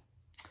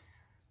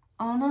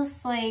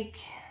 almost like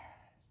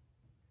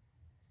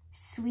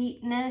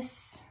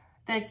sweetness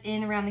that's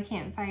in around the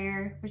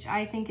campfire, which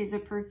I think is a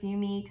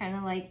perfumey, kind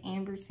of like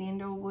amber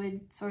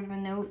sandalwood sort of a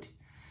note.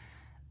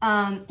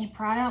 It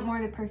brought out more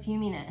of the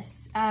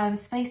perfuminess.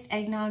 Spiced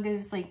eggnog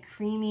is like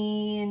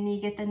creamy and you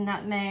get the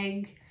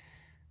nutmeg.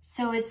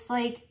 So it's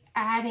like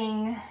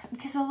adding,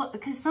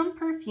 because some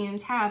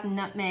perfumes have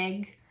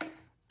nutmeg,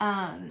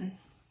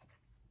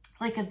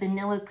 like a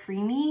vanilla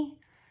creamy.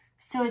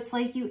 So it's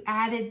like you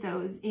added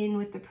those in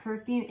with the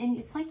perfume and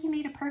it's like you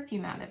made a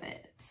perfume out of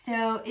it.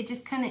 So it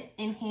just kind of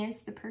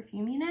enhanced the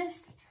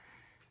perfuminess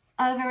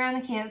of around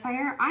the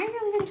campfire. I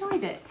really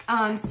enjoyed it.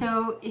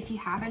 So if you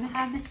happen to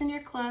have this in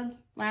your club,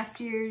 last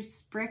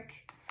year's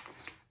brick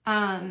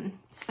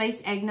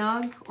spiced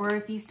eggnog, or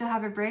if you still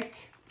have a brick,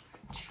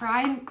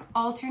 try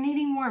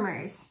alternating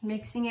warmers,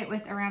 mixing it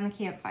with around the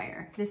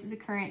campfire. This is a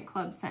current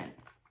club scent.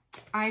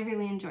 I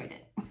really enjoyed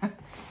it.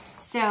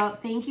 So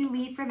thank you,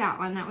 Lee, for that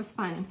one. That was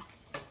fun.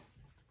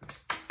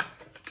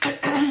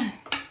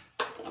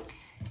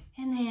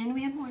 And then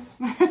we have more.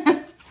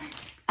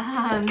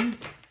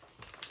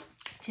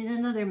 Did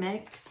another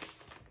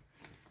mix.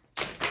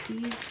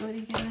 These go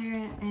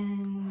together,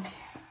 and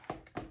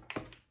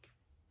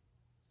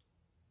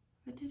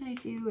what did I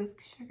do with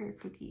sugar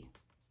cookie?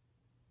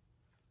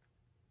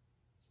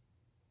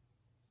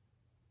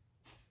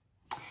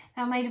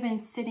 That might have been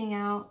sitting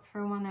out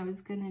for one I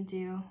was gonna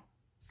do.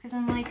 Because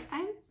I'm like,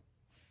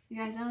 you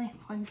guys, I only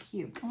have one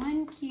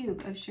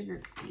cube of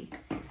sugar cookie.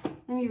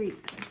 Let me read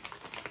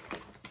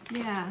this.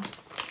 Yeah.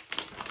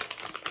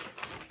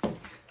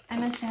 I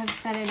must have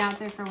set it out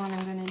there for one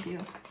I'm gonna do.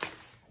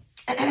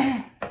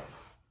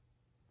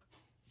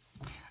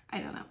 I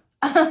don't know.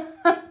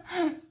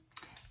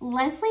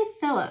 Leslie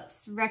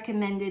Phillips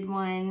recommended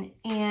one,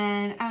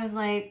 and I was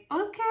like,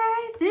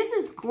 okay, this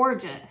is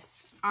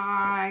gorgeous.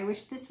 I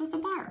wish this was a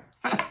bar.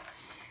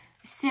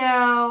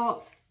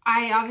 So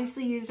I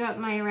obviously used up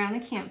my around the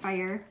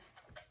campfire.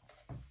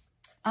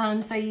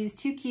 So I used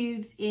 2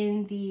 cubes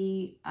in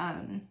the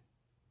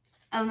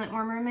element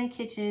warmer in my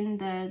kitchen,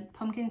 the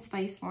pumpkin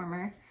spice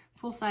warmer,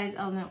 full-size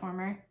element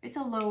warmer. It's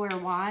a lower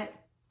watt,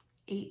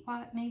 8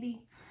 watt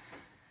maybe.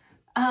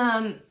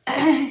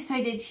 So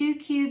I did 2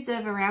 cubes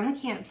of around the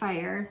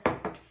campfire.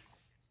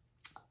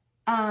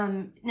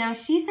 Now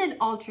she said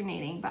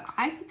alternating, but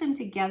I put them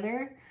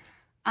together.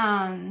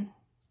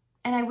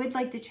 And I would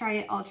like to try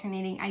it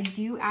alternating. I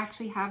do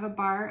actually have a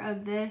bar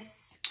of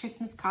this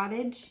Christmas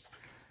Cottage.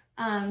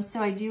 So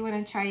I do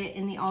want to try it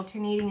in the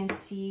alternating and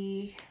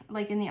see,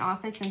 like in the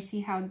office, and see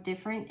how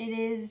different it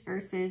is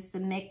versus the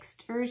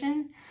mixed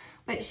version.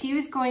 But she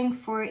was going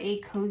for a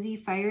cozy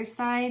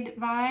fireside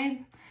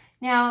vibe.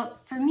 Now,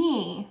 for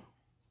me,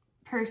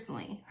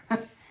 personally,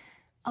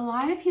 a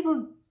lot of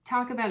people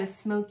talk about a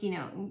smoky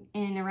note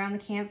in around the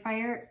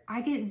campfire.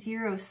 I get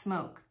 0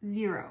 smoke,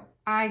 0.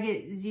 I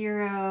get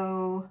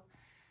 0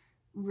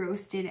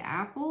 roasted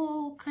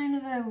apple, kind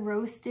of a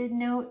roasted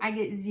note. I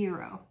get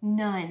 0,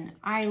 none.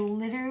 I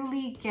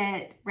literally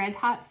get red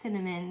hot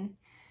cinnamon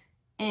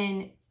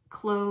and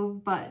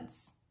clove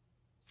buds.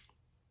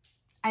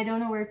 I don't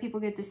know where people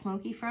get the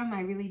smoky from.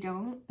 I really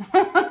don't.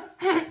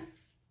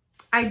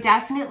 I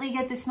definitely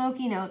get the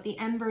smoky note, the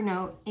ember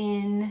note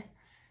in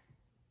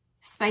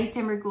Spiced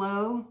Ember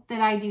Glow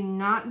that I do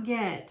not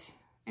get.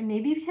 And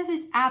maybe because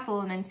it's apple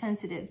and I'm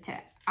sensitive to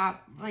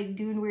like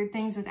doing weird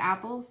things with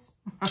apples.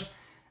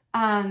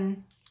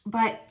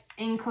 But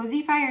in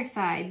Cozy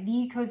Fireside,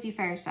 the Cozy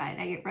Fireside,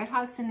 I get red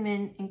hot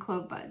cinnamon and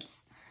clove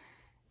buds.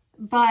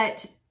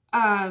 But,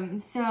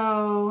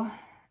 so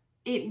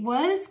it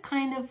was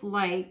kind of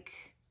like,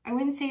 I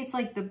wouldn't say it's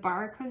like the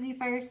bar Cozy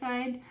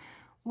Fireside.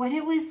 What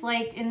it was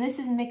like, and this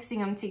is mixing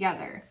them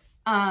together,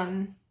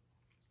 because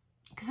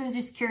I was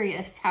just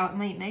curious how it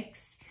might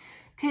mix.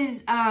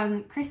 Because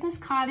Christmas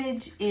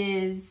Cottage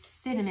is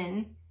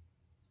cinnamon,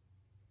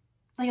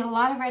 like a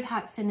lot of red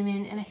hot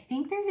cinnamon, and I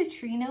think there's a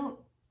tree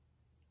note,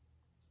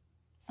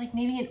 like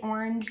maybe an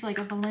orange, like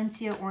a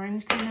Valencia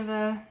orange kind of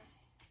a,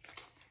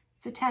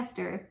 it's a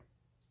tester.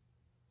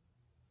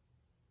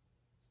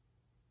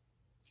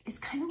 It's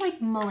kind of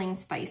like mulling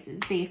spices,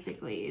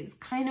 basically, is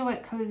kind of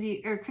what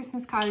Cozy or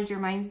Christmas Cottage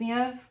reminds me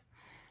of.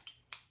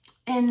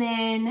 And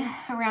then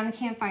Around the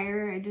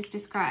Campfire I just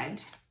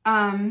described.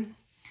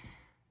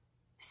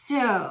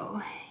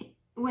 So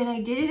when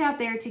I did it out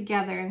there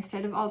together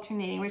instead of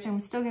alternating, which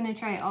I'm still going to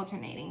try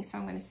alternating, so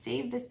I'm going to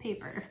save this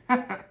paper,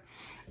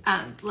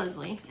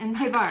 Leslie, in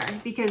my bar,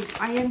 because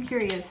I am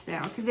curious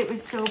now, because it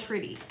was so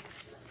pretty.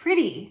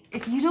 Pretty.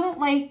 If you don't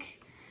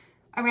like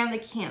Around the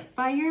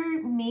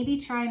Campfire, maybe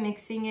try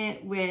mixing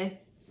it with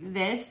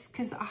this,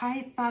 because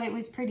I thought it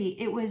was pretty.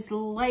 It was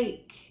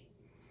like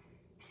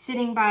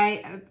sitting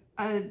by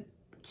a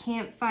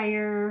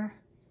campfire.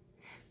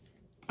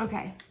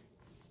 Okay,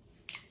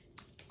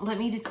 let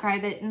me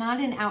describe it. Not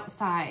an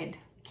outside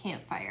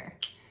campfire.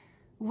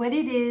 What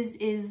it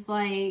is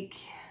like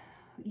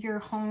your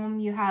home,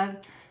 you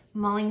have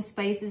mulling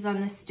spices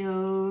on the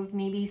stove,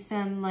 maybe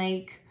some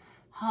like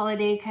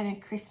holiday kind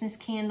of Christmas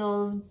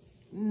candles,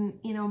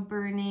 you know,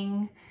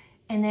 burning,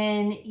 and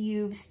then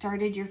you've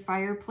started your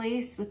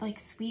fireplace with like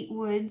sweet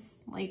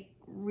woods, like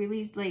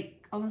really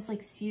like almost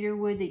like cedar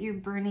wood that you're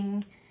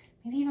burning,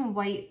 maybe even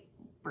white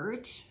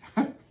birch,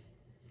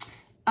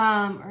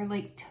 or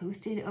like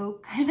toasted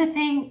oak kind of a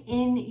thing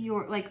in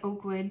your, like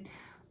oak wood,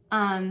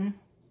 in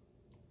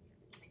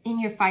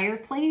your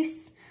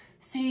fireplace.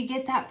 So you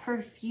get that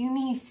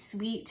perfumey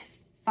sweet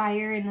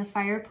fire in the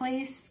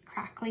fireplace,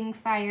 crackling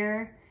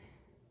fire,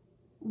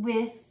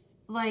 with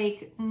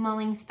like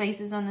mulling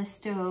spices on the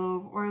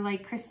stove, or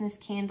like Christmas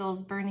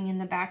candles burning in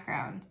the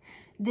background.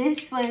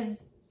 This was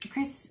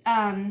Christmas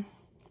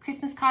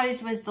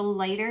Cottage was the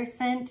lighter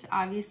scent.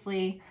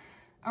 Obviously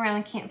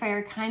Around the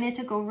Campfire kind of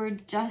took over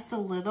just a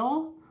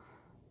little.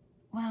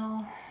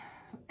 Well,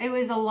 it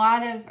was a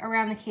lot of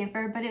Around the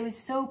Campfire, but it was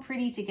so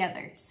pretty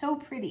together, so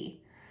pretty.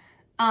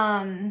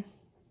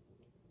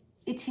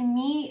 To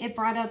me, it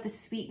brought out the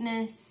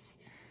sweetness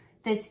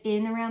that's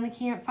in Around the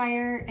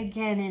Campfire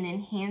again and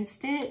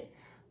enhanced it.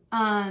 So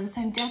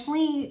I'm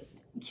definitely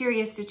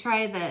curious to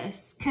try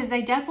this, because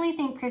I definitely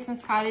think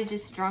Christmas Cottage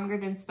is stronger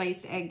than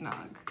spiced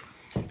eggnog.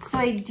 So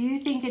I do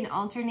think in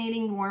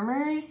alternating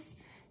warmers,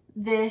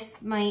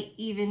 this might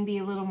even be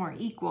a little more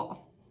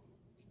equal.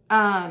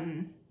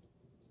 You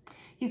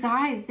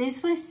guys,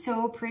 this was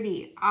so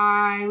pretty.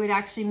 I would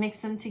actually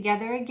mix them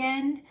together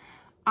again.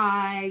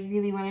 I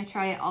really want to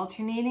try it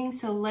alternating.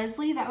 So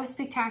Leslie, that was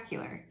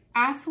spectacular.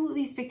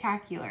 Absolutely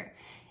spectacular.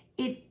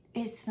 It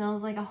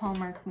smells like a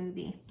Hallmark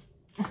movie.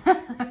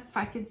 If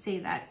I could say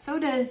that. So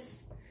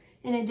does,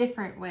 in a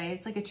different way,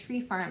 it's like a tree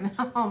farm in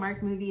a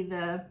Hallmark movie,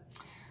 the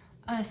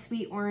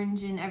Sweet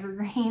Orange and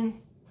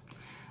Evergreen.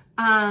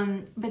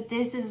 But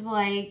this is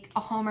like a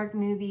Hallmark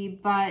movie,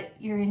 but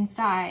you're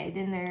inside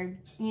and they're,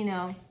 you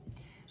know,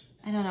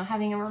 I don't know,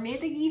 having a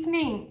romantic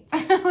evening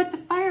with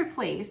the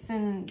fireplace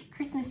and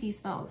Christmassy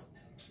smells.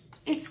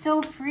 It's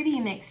so pretty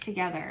mixed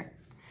together.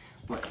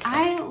 Well,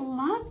 I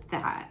love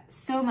that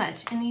so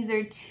much. And these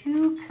are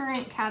 2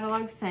 current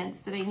catalog scents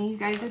that I know you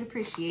guys would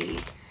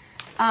appreciate.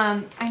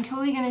 I'm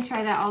totally going to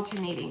try that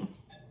alternating.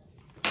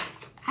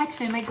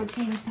 Actually, I might go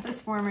change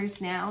those warmers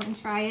now and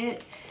try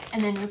it,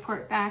 and then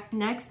report back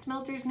next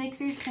Melters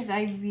Mixers, because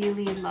I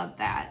really love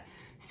that.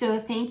 So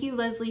thank you,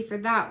 Leslie, for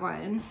that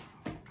one.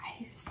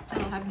 I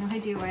still have no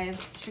idea why I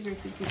have sugar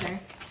cookies there.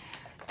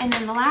 And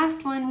then the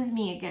last one was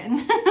me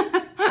again.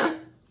 I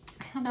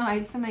don't know, I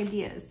had some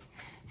ideas.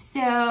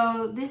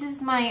 So this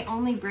is my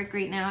only brick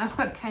right now.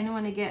 I kind of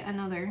want to get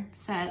another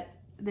set,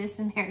 this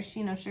and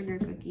maraschino sugar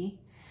cookie.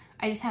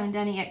 I just haven't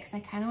done it yet because I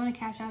kind of want to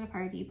cash out a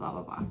party, blah,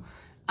 blah, blah.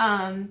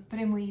 But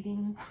I'm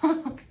waiting.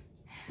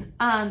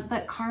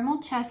 But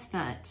caramel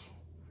chestnut,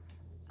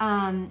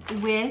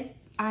 with,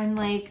 I'm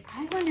like,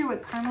 I wonder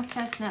what caramel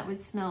chestnut would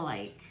smell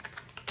like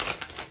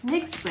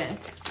mixed with,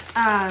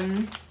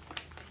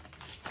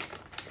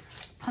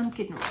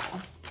 pumpkin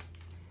roll.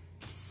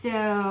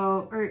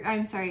 So, or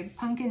I'm sorry,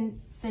 pumpkin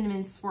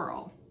cinnamon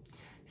swirl.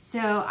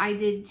 So I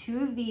did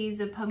 2 of these,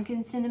 a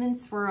pumpkin cinnamon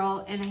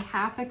swirl, and I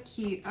have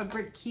a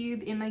brick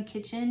cube in my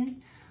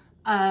kitchen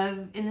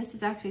of, and this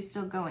is actually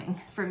still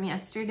going from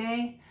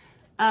yesterday,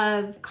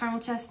 of caramel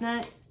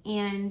chestnut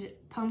and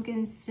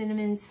pumpkin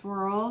cinnamon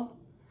swirl.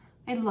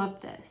 I love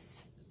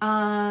this.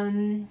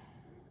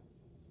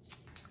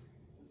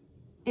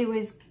 It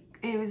was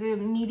a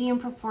medium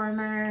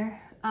performer.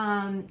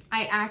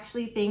 I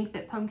actually think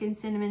that pumpkin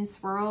cinnamon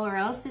swirl, or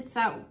else it's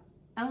that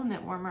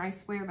element warmer, I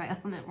swear by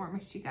element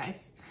warmers, you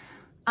guys,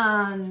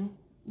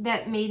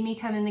 that made me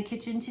come in the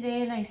kitchen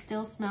today, and I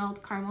still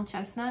smelled caramel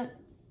chestnut.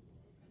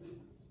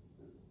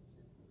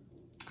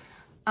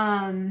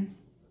 And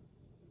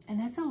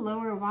that's a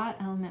lower watt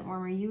element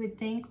warmer. You would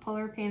think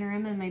Polar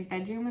Panorama in my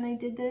bedroom when I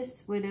did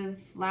this would have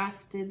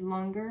lasted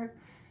longer,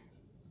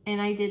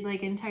 and I did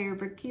like entire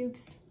brick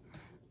cubes.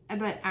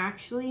 But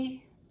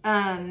actually,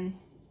 that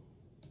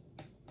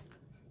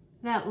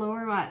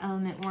lower watt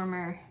element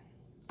warmer,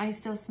 I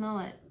still smell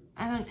it.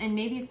 I don't, and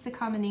maybe it's the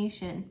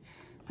combination,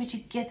 but you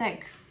get that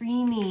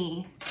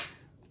creamy,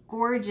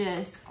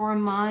 gorgeous,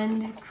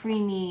 gourmand,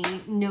 creamy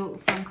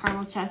note from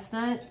caramel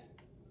chestnut.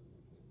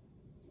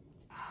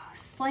 Oh,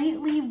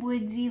 slightly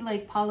woodsy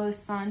like Palo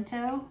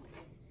Santo,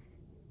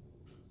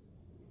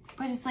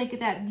 but it's like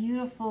that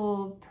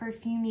beautiful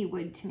perfumey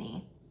wood to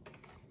me.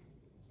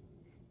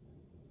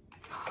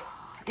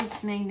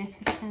 It's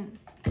magnificent.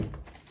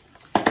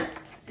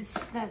 It's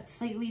that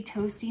slightly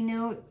toasty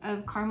note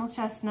of caramel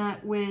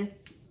chestnut with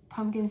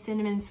pumpkin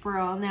cinnamon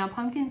swirl. Now,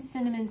 pumpkin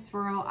cinnamon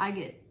swirl, I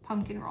get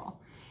pumpkin roll.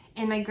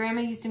 And my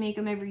grandma used to make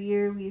them every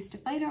year. We used to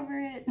fight over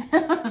it.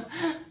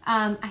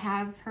 I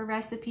have her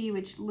recipe,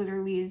 which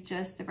literally is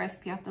just the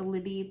recipe off the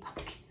Libby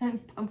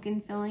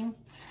pumpkin filling.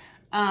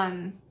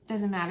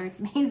 Doesn't matter. It's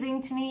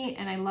amazing to me,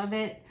 and I love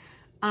it.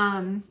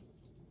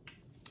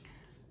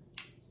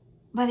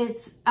 But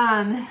it's,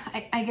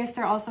 I guess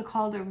they're also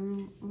called a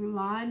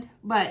roulade,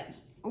 but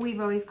we've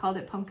always called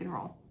it pumpkin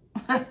roll.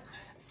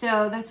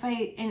 So that's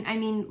why, and I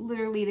mean,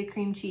 literally the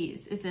cream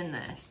cheese is in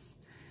this.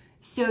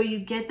 So you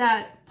get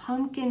that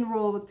pumpkin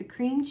roll with the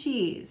cream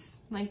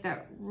cheese, like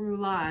that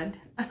roulade,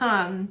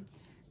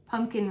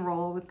 pumpkin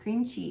roll with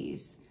cream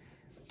cheese.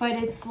 But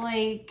it's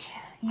like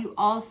you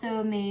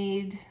also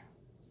made,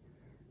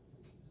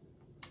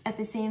 at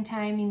the same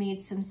time, you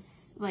made some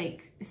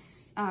like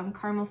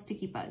caramel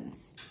sticky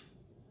buns.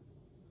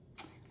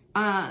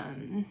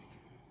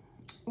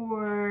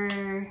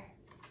 Or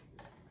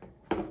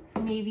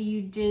maybe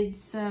you did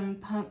some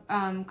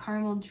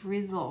caramel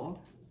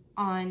drizzle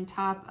on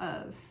top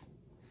of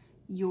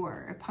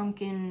your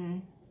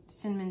pumpkin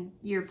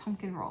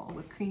roll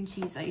with cream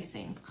cheese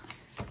icing.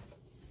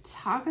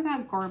 Talk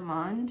about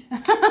gourmand.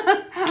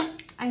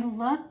 I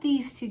love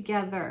these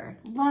together.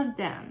 Love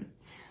them.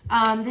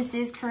 This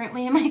is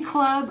currently in my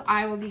club.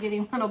 I will be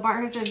getting little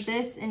bars of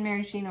this in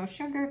maraschino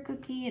sugar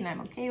cookie, and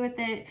I'm okay with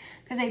it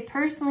because I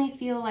personally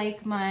feel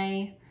like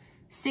my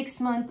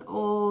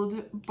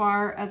 6-month-old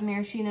bar of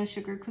maraschino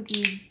sugar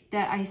cookie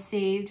that I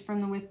saved from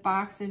the whip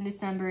box in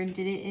December and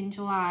did it in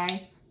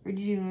July or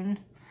June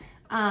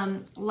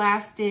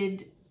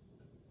lasted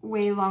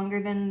way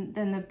longer than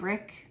the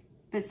brick.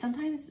 But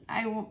sometimes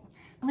I won't.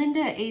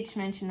 Linda H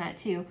mentioned that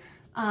too.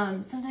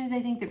 Sometimes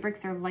I think the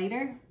bricks are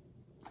lighter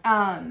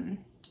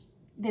than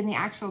the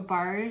actual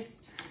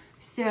bars.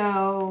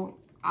 So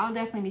I'll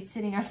definitely be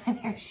sitting on my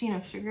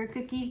maraschino sugar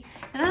cookie.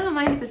 And I don't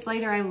mind if it's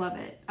lighter. I love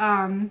it.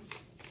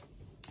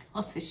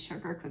 Love the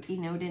sugar cookie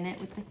note in it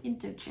with a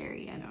hint of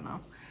cherry. I don't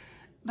know.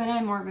 But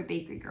I'm more of a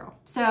bakery girl.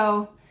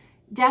 So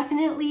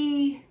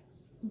definitely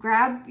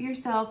grab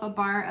yourself a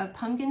bar of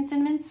pumpkin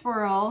cinnamon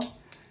swirl.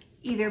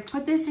 Either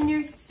put this in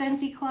your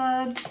Scentsy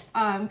club,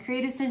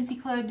 create a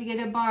Scentsy club to get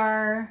a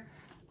bar,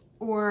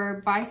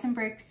 or buy some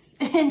bricks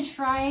and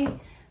try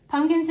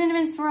pumpkin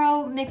cinnamon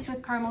swirl mixed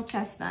with caramel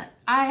chestnut.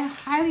 I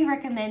highly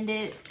recommend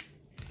it.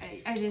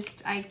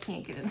 I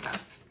can't get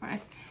enough.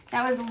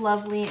 That was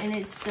lovely, and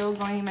it's still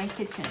going in my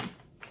kitchen.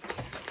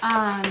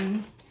 I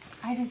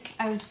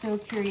was so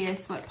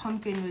curious what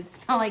pumpkin would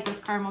smell like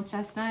with caramel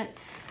chestnut,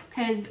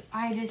 because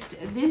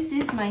this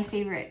is my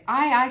favorite.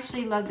 I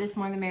actually love this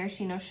more than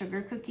maraschino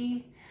sugar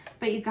cookie,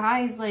 but you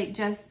guys, like,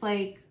 just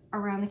like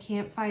around the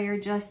campfire,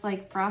 just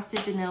like frosted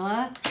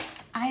vanilla,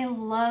 I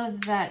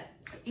love that.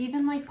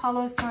 Even like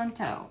Palo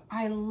Santo,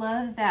 I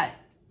love that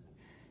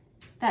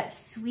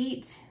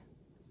sweet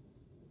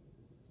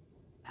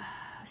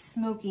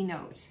smoky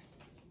note,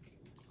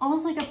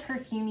 almost like a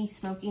perfumey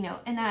smoky note.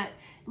 And that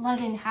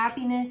Love and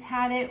Happiness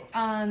had it.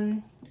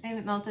 I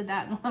haven't melted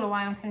that in a little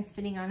while. I'm kind of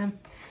sitting on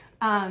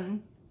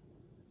them.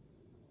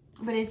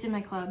 But it's in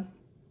my club.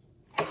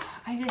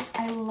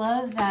 I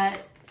love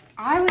that.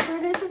 I would wear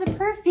this as a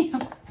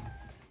perfume.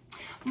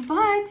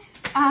 But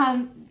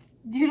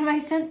due to my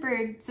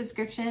Scentbird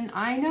subscription,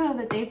 I know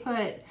that they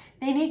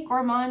make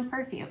gourmand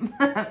perfume.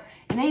 And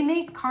they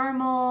make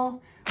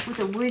caramel with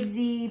a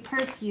woodsy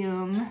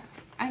perfume.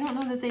 I don't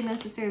know that they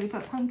necessarily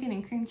put pumpkin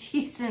and cream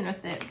cheese in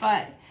with it,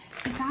 but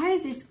you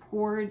guys, it's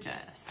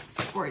gorgeous.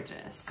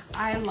 Gorgeous.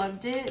 I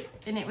loved it,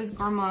 and it was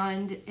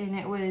gourmand, and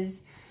it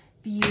was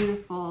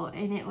beautiful,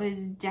 and it was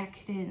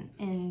decadent,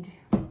 and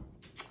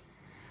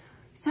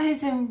so I had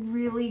some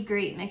really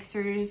great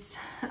mixers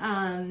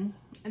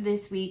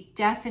this week.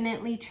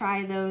 Definitely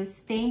try those.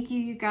 Thank you,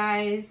 you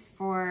guys,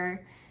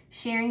 for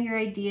sharing your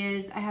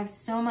ideas. I have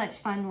so much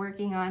fun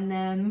working on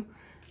them.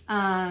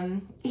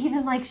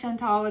 Even like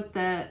Chantal with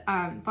the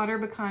butter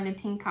pecan and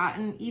pink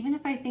cotton, even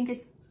if I think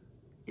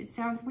it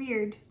sounds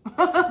weird,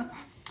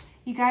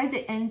 you guys,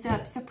 it ends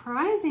up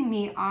surprising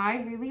me.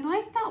 I really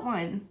like that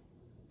one.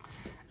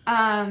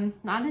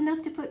 Not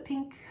enough to put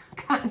pink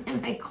cotton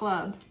in my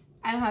club.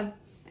 I don't have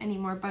any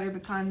more butter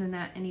pecan than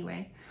that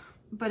anyway.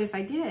 But if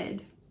I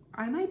did,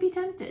 I might be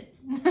tempted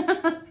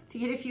to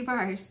get a few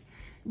bars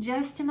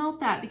just to melt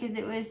that, because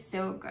it was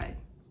so good.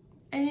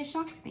 And it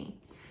shocked me.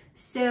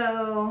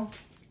 So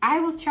I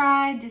will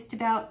try just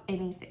about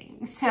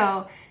anything.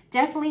 So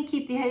definitely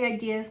keep the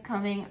ideas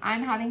coming.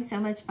 I'm having so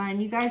much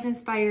fun. You guys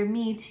inspire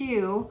me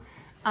too,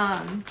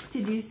 to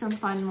do some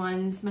fun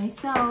ones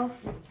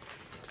myself.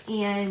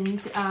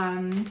 And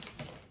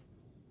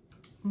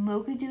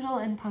Mocha Doodle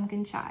and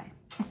pumpkin chai.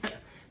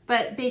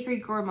 But bakery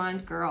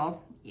gourmand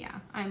girl, yeah,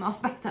 I'm all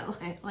about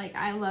that. Like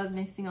I love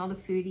mixing all the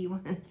foodie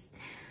ones.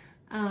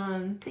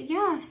 But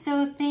yeah,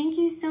 so thank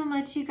you so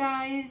much, you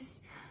guys.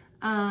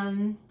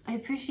 I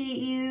appreciate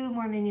you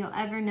more than you'll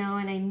ever know,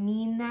 and I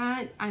mean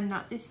that. I'm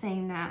not just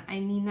saying that. I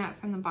mean that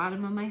from the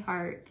bottom of my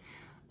heart,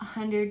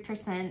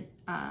 100%.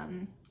 I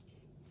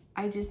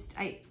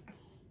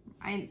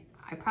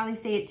probably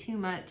say it too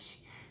much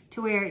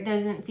to where it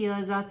doesn't feel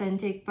as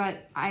authentic,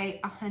 but I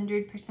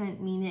 100%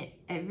 mean it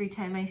every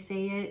time I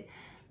say it.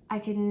 I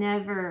could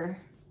never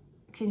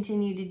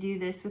continue to do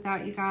this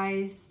without you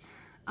guys.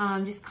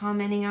 Just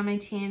commenting on my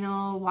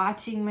channel,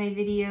 watching my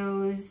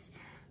videos,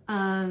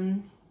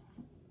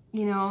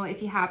 you know,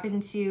 if you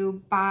happen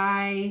to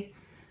buy,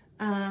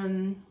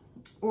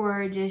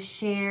 or just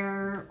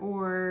share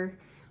or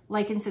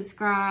like and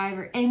subscribe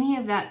or any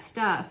of that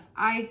stuff.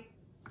 I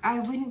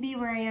wouldn't be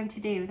where I am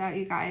today without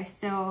you guys.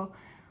 So,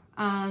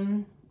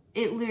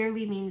 it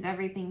literally means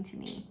everything to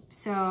me.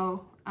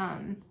 So,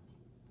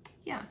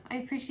 yeah, I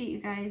appreciate you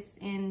guys,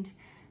 and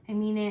I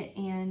mean it,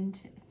 and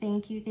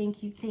thank you,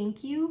 thank you,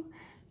 thank you.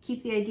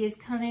 Keep the ideas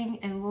coming,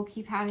 and we'll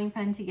keep having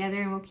fun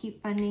together, and we'll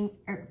keep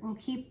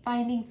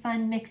finding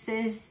fun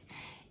mixes.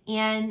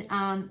 And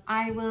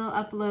I will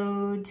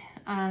upload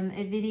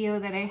a video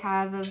that I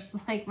have of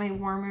like my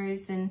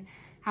warmers and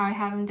how I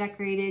have them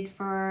decorated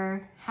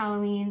for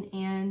Halloween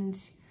and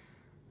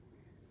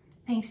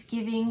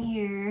Thanksgiving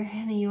here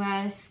in the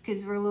US,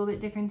 because we're a little bit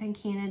different than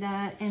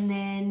Canada. And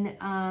then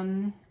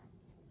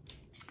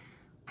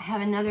I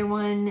have another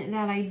one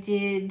that I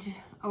did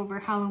over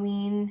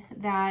Halloween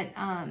that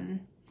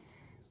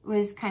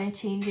was kind of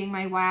changing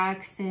my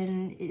wax,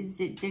 and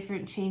is it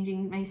different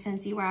changing my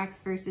Scentsy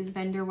wax versus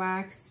vendor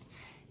wax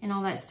and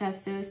all that stuff.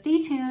 So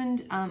stay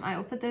tuned. I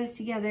will put those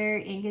together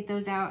and get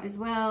those out as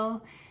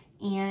well.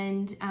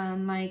 And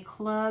my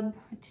club,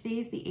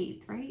 today's the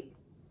 8th, right?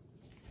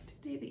 Is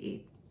today the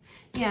 8th?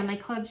 Yeah, my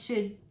club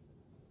should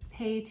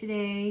pay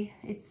today.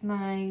 It's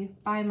my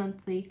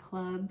bi-monthly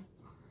club.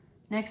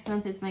 Next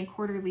month is my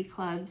quarterly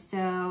club,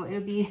 so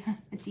it'll be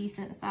a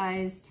decent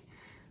sized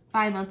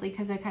bi-monthly,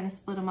 because I kind of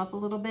split them up a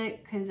little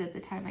bit because at the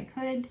time I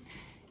could,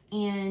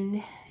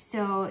 and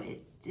so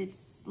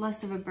it's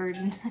less of a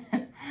burden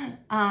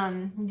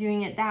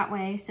doing it that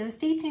way. So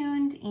stay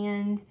tuned.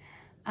 And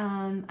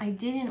I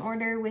did an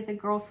order with a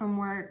girl from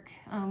work.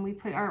 We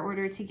put our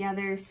order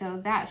together, so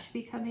that should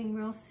be coming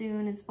real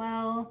soon as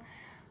well.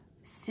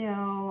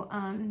 So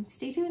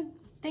stay tuned.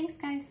 Thanks,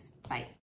 guys. Bye.